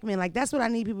love black men. Like that's what I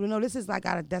need people to know. This is like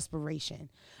out of desperation.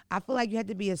 I feel like you have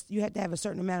to have a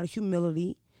certain amount of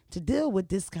humility to deal with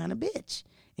this kind of bitch,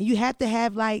 and you have to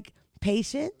have like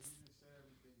patience. You just said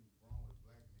everything wrong with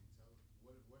black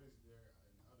men. What is there in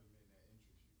other men that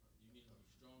interest you? You need to be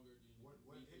stronger. You need What to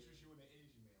be weaker. interests you in the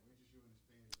Asian man? What interests you in the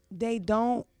Spanish man? They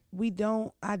don't. We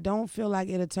don't. I don't feel like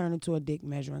it'll turn into a dick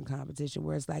measuring competition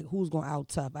where it's like who's going to out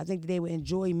tough. I think that they would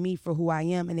enjoy me for who I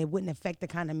am, and it wouldn't affect the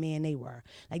kind of man they were.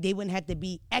 Like they wouldn't have to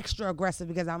be extra aggressive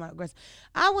because I'm aggressive.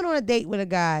 I went on a date with a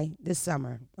guy this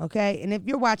summer. Okay, and if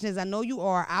you're watching this, I know you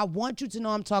are. I want you to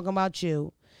know I'm talking about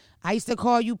you. I used to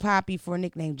call you Poppy for a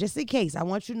nickname, just in case. I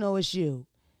want you to know it's you.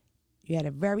 You had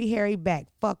a very hairy back.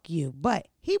 Fuck you. But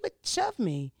he would shove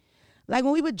me. Like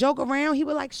when we would joke around, he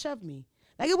would like shove me.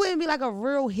 Like it wouldn't be like a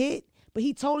real hit, but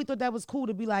he totally thought that was cool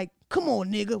to be like, come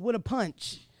on, nigga, with a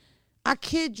punch. I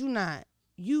kid you not.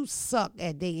 You suck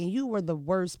at dating. You were the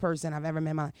worst person I've ever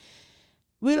met in my life.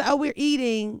 We're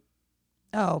eating.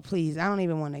 Oh, please. I don't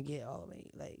even want to get all the way.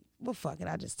 Like, well, fuck it.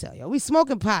 I'll just tell you. We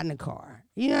smoking pot in the car.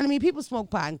 You know what I mean? People smoke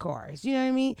pot in cars. You know what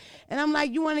I mean? And I'm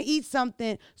like, you want to eat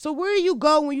something. So where do you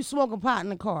go when you smoke a pot in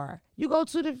the car? You go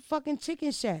to the fucking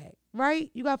Chicken Shack,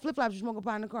 right? You got flip-flops, you smoke a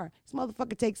pot in the car. This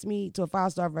motherfucker takes me to a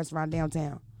 5-star restaurant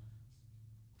downtown.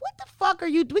 What the fuck are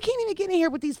you? We can't even get in here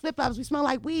with these flip-flops. We smell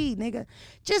like weed, nigga.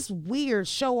 Just weird,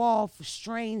 show off,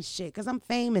 strange shit. Because I'm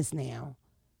famous now.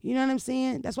 You know what I'm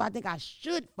saying? That's why I think I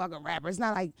should fuck a rapper. It's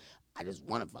not like I just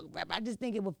want to fuck a rapper. I just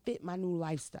think it would fit my new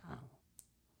lifestyle.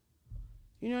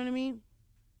 You know what I mean?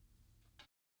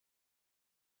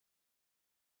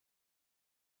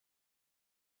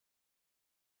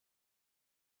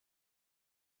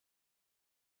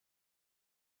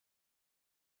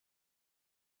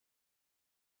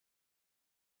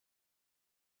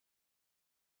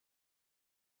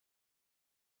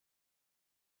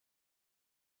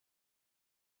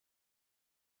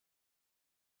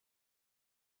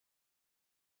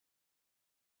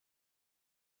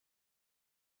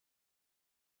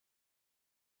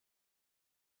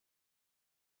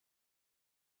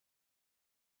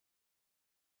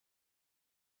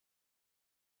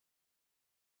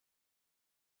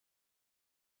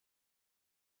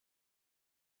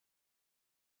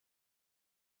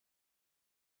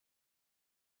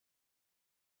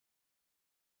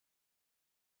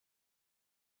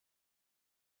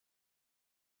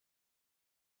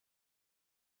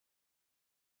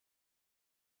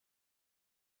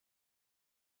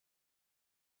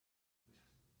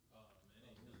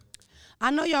 I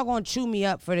know y'all gonna chew me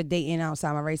up for the dating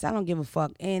outside my race. I don't give a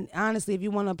fuck. And honestly, if you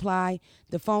want to apply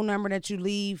the phone number that you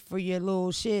leave for your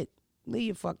little shit, leave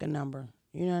your fucking number.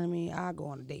 You know what I mean? I'll go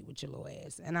on a date with your little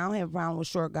ass. And I don't have a problem with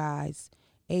short guys,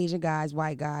 Asian guys,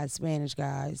 white guys, Spanish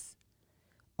guys,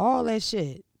 all that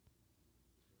shit.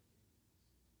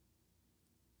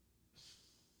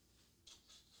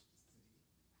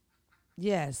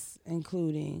 Yes,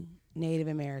 including Native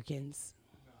Americans.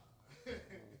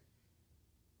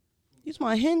 You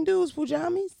my Hindus,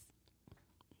 Pujamis?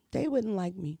 They wouldn't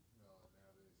like me.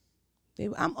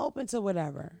 I'm open to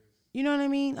whatever. You know what I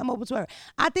mean? I'm open to whatever.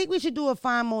 I think we should do a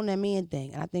fine moan that man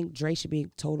thing. And I think Dre should be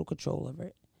in total control over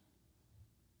it.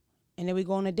 And then we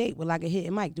go on a date with like a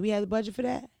hit mic. Do we have the budget for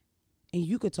that? And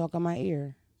you could talk on my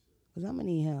ear. Because I'm going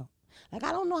to need help. Like,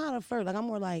 I don't know how to flirt. Like, I'm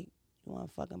more like, you want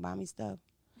to fucking buy me stuff?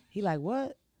 He like,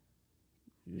 what?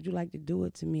 Would you like to do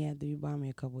it to me after you buy me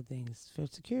a couple things for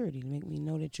security to make me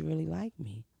know that you really like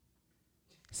me?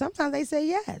 Sometimes they say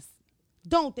yes.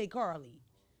 Don't they, Carly?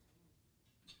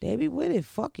 They be with it.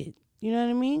 Fuck it. You know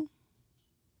what I mean?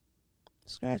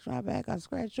 Scratch my back, I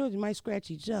scratch yours. You might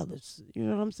scratch each other's. You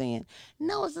know what I'm saying?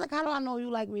 No, it's like, how do I know you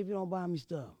like me if you don't buy me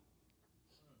stuff?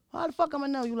 How the fuck am I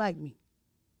know you like me?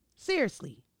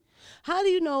 Seriously. How do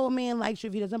you know a man likes you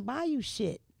if he doesn't buy you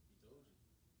shit?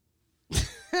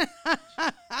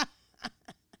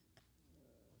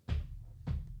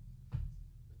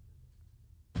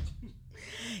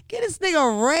 Get this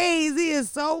nigga raised. He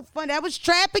is so funny. That was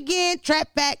trap again.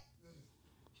 Trap back.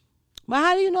 But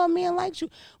how do you know a man likes you?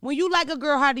 When you like a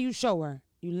girl, how do you show her?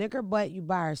 You lick her butt, you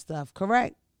buy her stuff,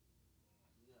 correct?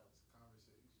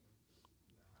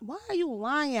 Why are you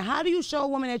lying? How do you show a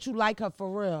woman that you like her for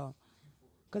real?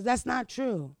 Because that's not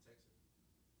true.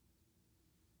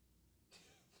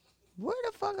 Where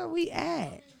the fuck are we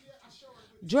at?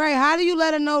 Dre, how do you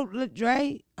let her know?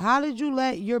 Dre, how did you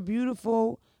let your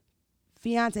beautiful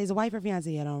fiance, is a wife or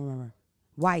fiance? I don't remember.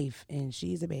 Wife, and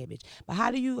she's a bad bitch. But how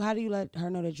do you let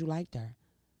her know that you liked her?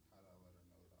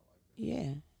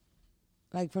 Yeah.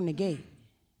 like from the gate.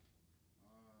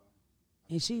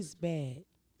 And she's bad.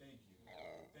 Thank you.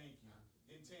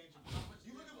 Intangible.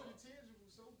 You looking for the tangible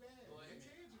so bad.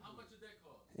 Intangible. How much did that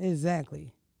cost?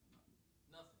 Exactly.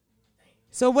 Nothing. Dang.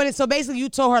 So what? So basically, you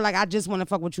told her like, I just want to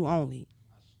fuck with you only.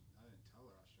 I didn't tell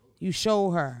her. I showed her. You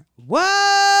showed her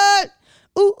what?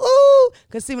 Ooh ooh.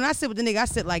 Cause see, when I sit with the nigga, I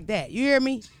sit like that. You hear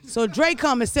me? So Dre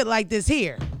come and sit like this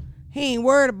here. He ain't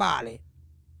worried about it.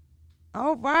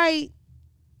 All right.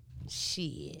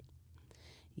 Shit.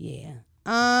 Yeah.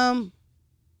 I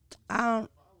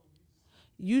don't.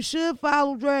 You should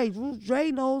follow Dre.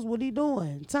 Dre knows what he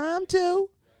doing. Time to.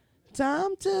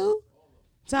 Tom,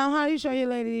 how you show your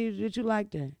lady that you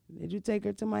liked her? Did you take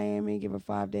her to Miami and give her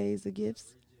 5 days of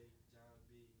gifts?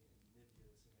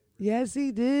 Yes,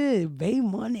 he did. Bay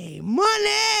money.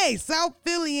 South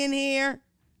Philly in here.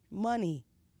 Money's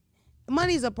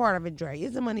a part of it, Dre.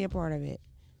 Isn't money a part of it?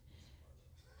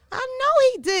 I know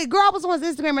he did. Girl, I was on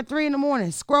his Instagram at 3 a.m.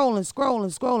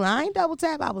 scrolling. I ain't double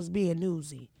tap. I was being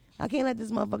newsy. I can't let this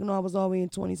motherfucker know I was all the way in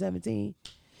 2017.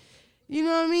 You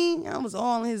know what I mean? I was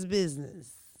all in his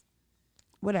business.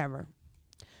 Whatever.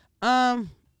 Do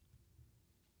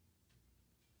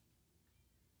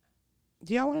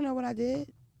y'all want to know what I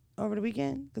did over the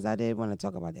weekend? Because I did want to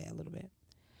talk about that a little bit.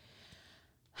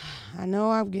 I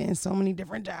know I'm getting so many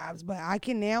different jobs, but I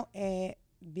can now add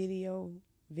video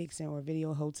vixen or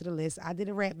video hoe to the list. I did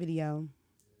a rap video.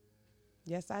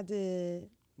 Yes, I did.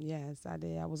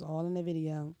 I was all in the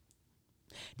video.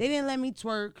 They didn't let me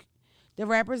twerk. The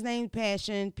rapper's name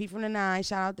Passion, P from the 9.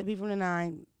 Shout out to P from the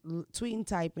 9. Tweeting,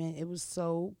 typing. It was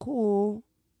so cool.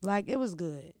 Like, it was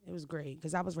good. It was great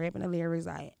because I was rapping the lyrics.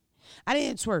 I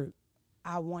didn't twerk.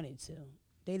 I wanted to.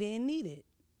 They didn't need it.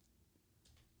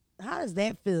 How does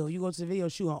that feel? You go to the video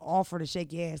shoot and offer to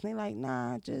shake your ass. And they like,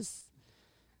 nah, just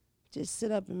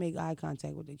sit up and make eye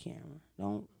contact with the camera.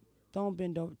 Don't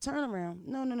bend over. Turn around.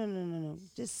 No.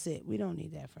 Just sit. We don't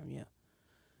need that from you.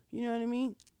 You know what I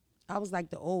mean? I was like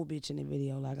the old bitch in the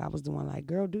video. Like, I was doing like,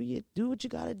 girl, do what you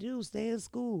gotta do. Stay in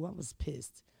school. I was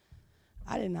pissed.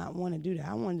 I did not want to do that.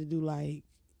 I wanted to do like,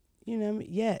 you know what I mean?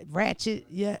 Yeah, ratchet.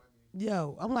 Yeah.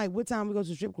 Yo, I'm like, what time we go to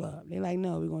the strip club? They like,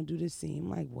 no, we're going to do this scene. I'm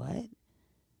like, what?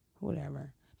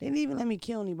 Whatever. They didn't even let me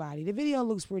kill anybody. The video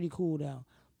looks pretty cool, though.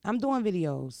 I'm doing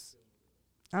videos.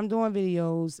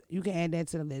 You can add that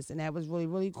to the list. And that was really,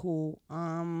 really cool.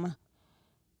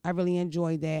 I really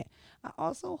enjoyed that. I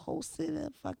also hosted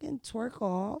a fucking twerk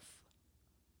off.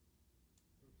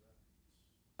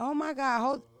 Oh, my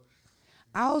God.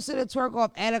 I hosted a twerk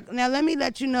off. Now, let me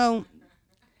let you know.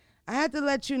 I had to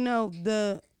let you know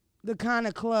the kind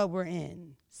of club we're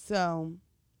in. So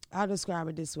I'll describe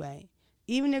it this way.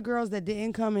 Even the girls that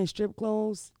didn't come in strip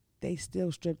clothes, they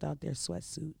still stripped out their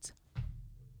sweatsuits.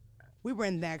 We were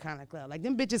in that kind of club. Like,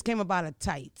 them bitches came up out of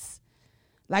tights.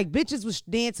 Like, bitches was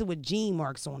dancing with jean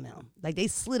marks on them. Like, they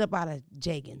slid up out of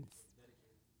jeggings.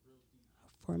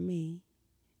 For me,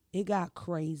 it got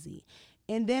crazy.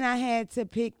 And then I had to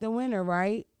pick the winner,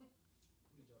 right?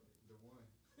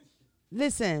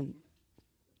 Listen,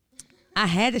 I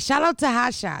had to shout out to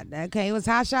Hot Shot. Okay, it was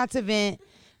Hot Shot's event,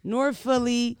 North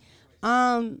Philly.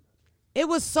 It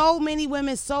was so many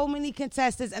women, so many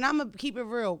contestants, and I'm gonna keep it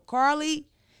real. Carly,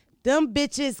 them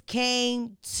bitches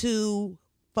came to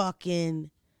fucking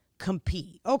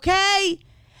compete, okay?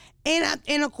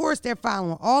 And of course they're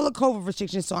following all the COVID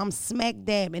restrictions, so I'm smack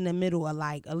dab in the middle of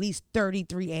like at least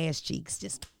 33 ass cheeks,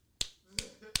 just,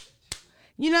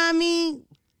 you know what I mean?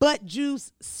 Butt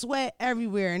juice, sweat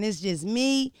everywhere, and it's just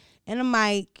me and a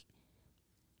mic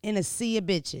in a sea of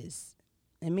bitches.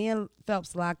 And me and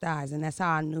Phelps locked eyes, and that's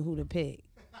how I knew who to pick.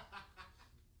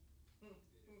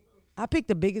 I picked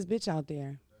the biggest bitch out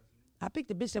there. I picked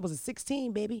the bitch that was a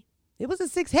 16, baby. It was a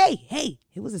 6. Hey,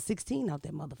 it was a 16 out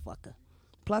there, motherfucker.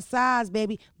 Plus size,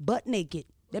 baby, butt naked.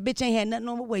 That bitch ain't had nothing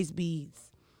on but waist beads.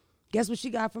 Guess what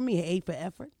she got from me? An A for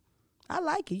effort. I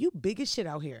like it. You big as shit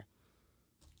out here.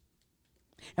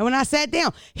 And when I sat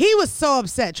down, he was so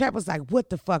upset. Trap was like,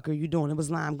 what the fuck are you doing? It was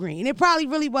lime green. And it probably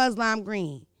really was lime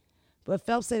green. But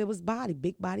Phelps said it was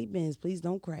big body Benz. Please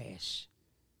don't crash.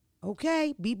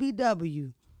 Okay,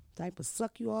 BBW. Type of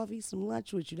suck you off, eat some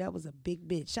lunch with you. That was a big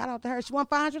bitch. Shout out to her. She won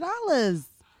 $500.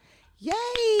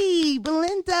 Yay,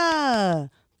 Belinda.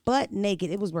 Butt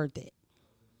naked. It was worth it.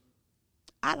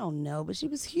 I don't know, but she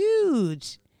was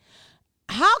huge.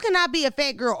 How can I be a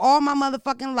fat girl all my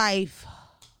motherfucking life?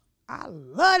 I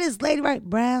love this lady, right?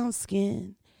 Brown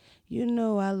skin. You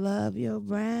know I love your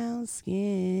brown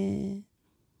skin.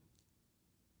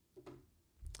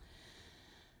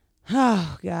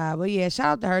 Oh, God. But, yeah, shout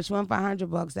out to her. She won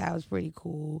 $500. That was pretty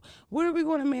cool. What are we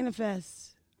going to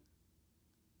manifest?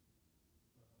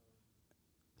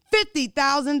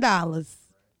 $50,000.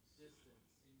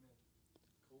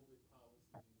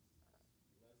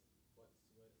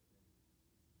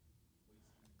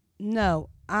 No,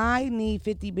 I need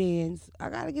 50 bands. I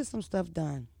gotta get some stuff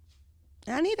done.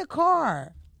 And I need a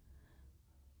car.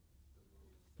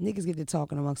 Niggas get to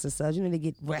talking amongst themselves. You know, they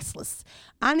get restless.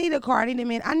 I need a car. I need a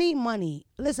man. I need money.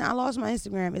 Listen, I lost my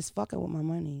Instagram. It's fucking with my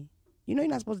money. You know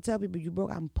you're not supposed to tell people you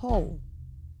broke. I'm poor.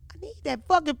 I need that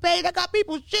fucking page. I got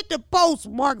people shit to post,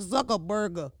 Mark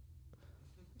Zuckerberg.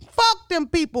 Fuck them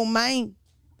people, man.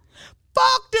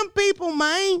 Fuck them people,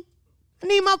 man. I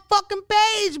need my fucking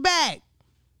page back.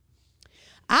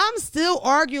 I'm still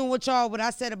arguing with y'all what I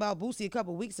said about Boosie a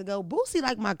couple weeks ago. Boosie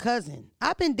like my cousin.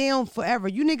 I've been down forever.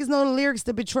 You niggas know the lyrics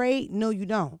to Betrayed? No, you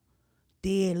don't.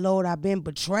 Dear Lord, I've been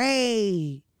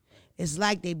betrayed. It's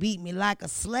like they beat me like a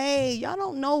slave. Y'all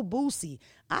don't know Boosie.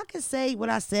 I can say what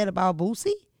I said about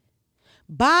Boosie.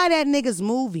 Buy that nigga's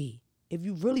movie if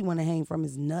you really want to hang from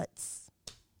his nuts.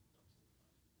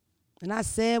 And I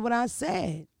said what I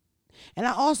said. And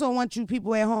I also want you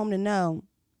people at home to know,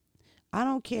 I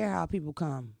don't care how people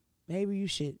come. Maybe you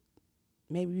should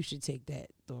take that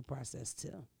thought process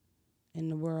too. In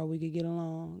the world we could get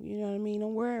along. You know what I mean?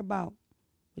 Don't worry about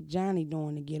what Johnny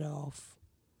doing to get off.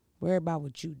 Worry about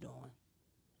what you doing.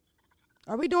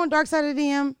 Are we doing Dark Side of the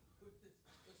DM?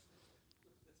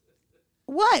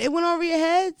 What? It went over your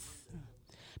heads?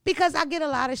 Because I get a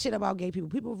lot of shit about gay people.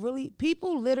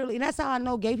 People literally, and that's how I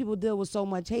know gay people deal with so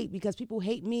much hate, because people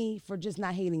hate me for just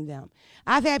not hating them.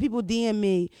 I've had people DM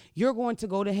me, you're going to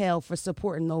go to hell for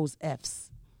supporting those Fs.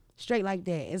 Straight like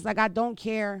that. It's like, I don't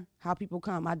care how people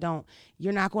come. I don't.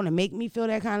 You're not going to make me feel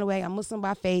that kind of way. I'm Muslim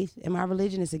by faith, and my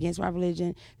religion is against my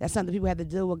religion. That's something people have to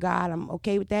deal with God. I'm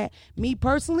okay with that. Me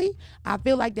personally, I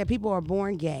feel like that people are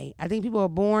born gay. I think people are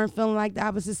born feeling like the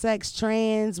opposite sex,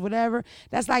 trans, whatever.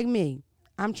 That's like me.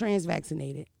 I'm trans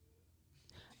vaccinated.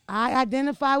 I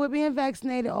identify with being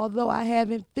vaccinated, although I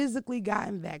haven't physically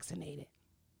gotten vaccinated.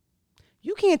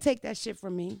 You can't take that shit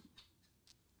from me.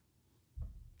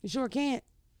 You sure can't.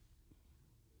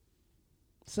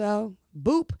 So,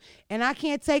 boop. And I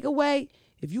can't take away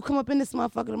if you come up in this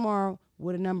motherfucker tomorrow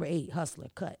with a number 8 hustler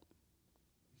cut.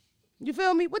 You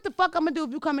feel me? What the fuck I'm gonna do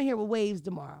if you come in here with waves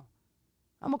tomorrow?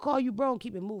 I'm gonna call you bro and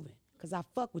keep it moving. Because I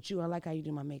fuck with you. I like how you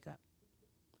do my makeup.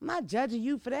 I'm not judging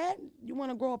you for that. You want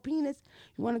to grow a penis,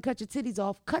 you want to cut your titties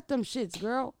off, cut them shits,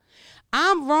 girl.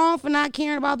 I'm wrong for not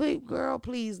caring about the girl.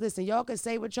 Please listen. Y'all can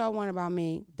say what y'all want about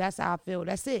me. That's how I feel.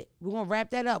 That's it. We're gonna wrap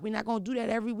that up. We're not gonna do that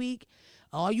every week.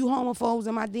 All you homophobes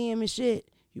in my DM and shit,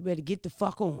 you better get the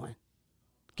fuck on.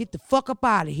 Get the fuck up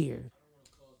out of here.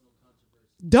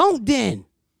 Don't then.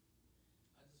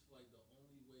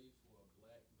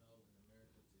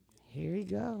 Here you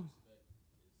go.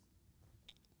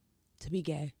 To be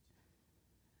gay.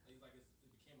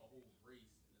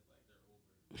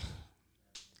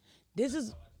 This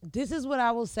is what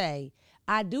I will say.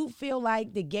 I do feel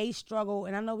like the gay struggle,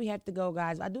 and I know we have to go,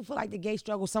 guys. I do feel like the gay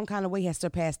struggle some kind of way has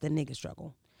surpassed the nigga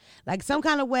struggle. Like some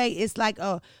kind of way, it's like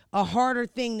a harder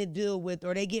thing to deal with,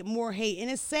 or they get more hate. And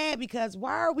it's sad because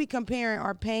why are we comparing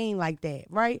our pain like that,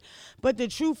 right? But the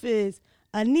truth is,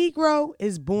 a Negro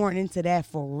is born into that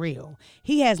for real.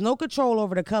 He has no control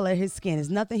over the color of his skin. There's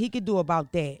nothing he could do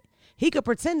about that. He could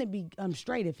pretend to be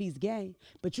straight if he's gay,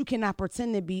 but you cannot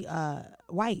pretend to be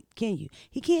white, can you?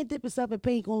 He can't dip himself in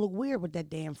paint. He's going to look weird with that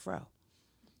damn fro.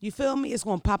 You feel me? It's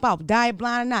going to pop out. Die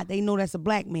blind or not, they know that's a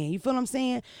black man. You feel what I'm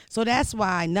saying? So that's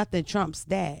why nothing trumps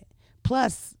that.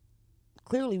 Plus,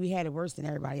 clearly we had it worse than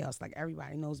everybody else. Like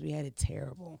everybody knows we had it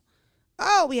terrible.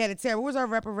 Oh, we had it terrible. Where's our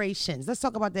reparations? Let's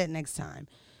talk about that next time.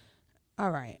 All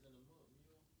right.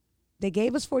 They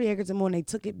gave us 40 acres and more and they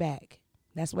took it back.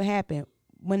 That's what happened.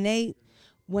 When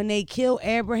they killed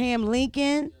Abraham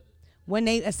Lincoln, when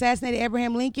they assassinated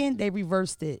Abraham Lincoln, they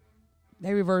reversed it.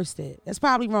 That's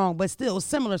probably wrong, but still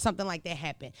similar, something like that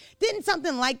happened. Didn't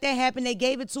something like that happen? They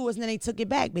gave it to us and then they took it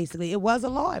back, basically. It was a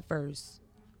law at first.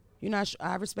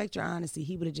 I respect your honesty.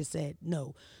 He would have just said,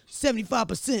 no.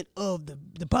 75% of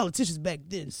the politicians back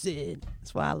then said.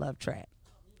 That's why I love trap.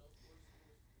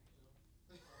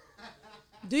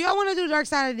 Do y'all want to do Dark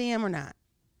Side of the DM or not?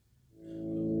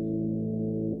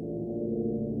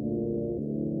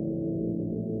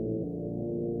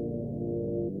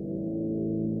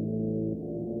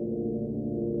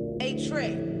 Hey,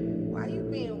 Trey, why you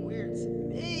being weird to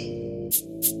me?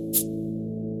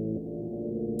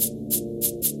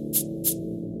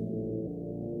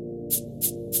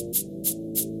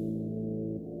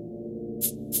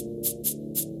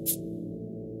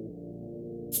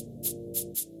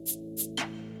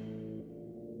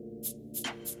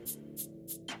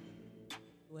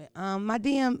 My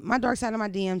dark side of my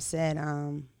DM said,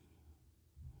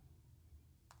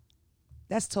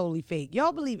 that's totally fake.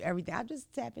 Y'all believe everything. I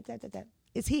just tap it, tap, tap, tap.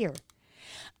 It's here.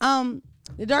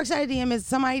 The dark side of DM is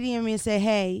somebody DM me and say,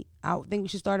 hey, I think we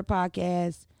should start a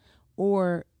podcast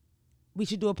or we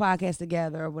should do a podcast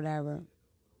together or whatever.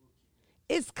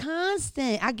 It's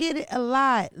constant. I get it a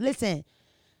lot. Listen,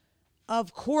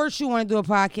 of course you want to do a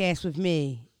podcast with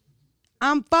me.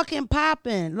 I'm fucking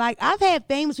popping. Like, I've had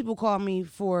famous people call me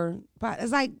for,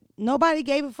 it's like nobody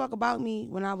gave a fuck about me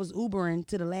when I was Ubering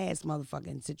to the last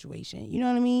motherfucking situation. You know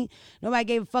what I mean? Nobody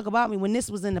gave a fuck about me when this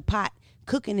was in the pot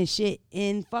cooking and shit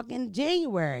in fucking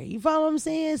January. You follow what I'm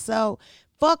saying? So,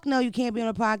 fuck no, you can't be on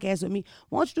a podcast with me.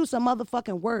 Why don't you do some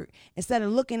motherfucking work instead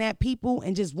of looking at people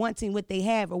and just wanting what they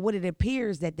have or what it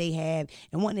appears that they have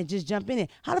and wanting to just jump in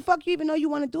it? How the fuck you even know you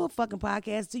want to do a fucking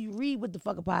podcast till you read what the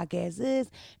fucking podcast is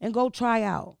and go try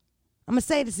out? I'm going to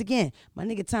say this again. My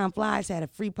nigga Tom Flies had a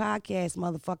free podcast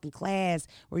motherfucking class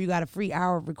where you got a free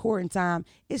hour of recording time.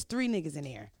 It's 3 niggas in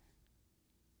there.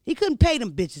 He couldn't pay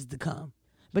them bitches to come.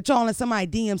 But y'all and somebody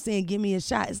DM saying, give me a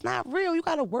shot. It's not real. You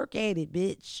got to work at it,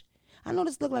 bitch. I know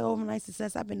this look like overnight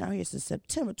success. I've been out here since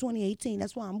September 2018.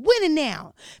 That's why I'm winning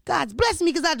now. God's blessing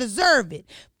me because I deserve it.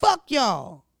 Fuck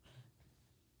y'all.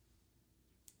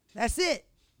 That's it.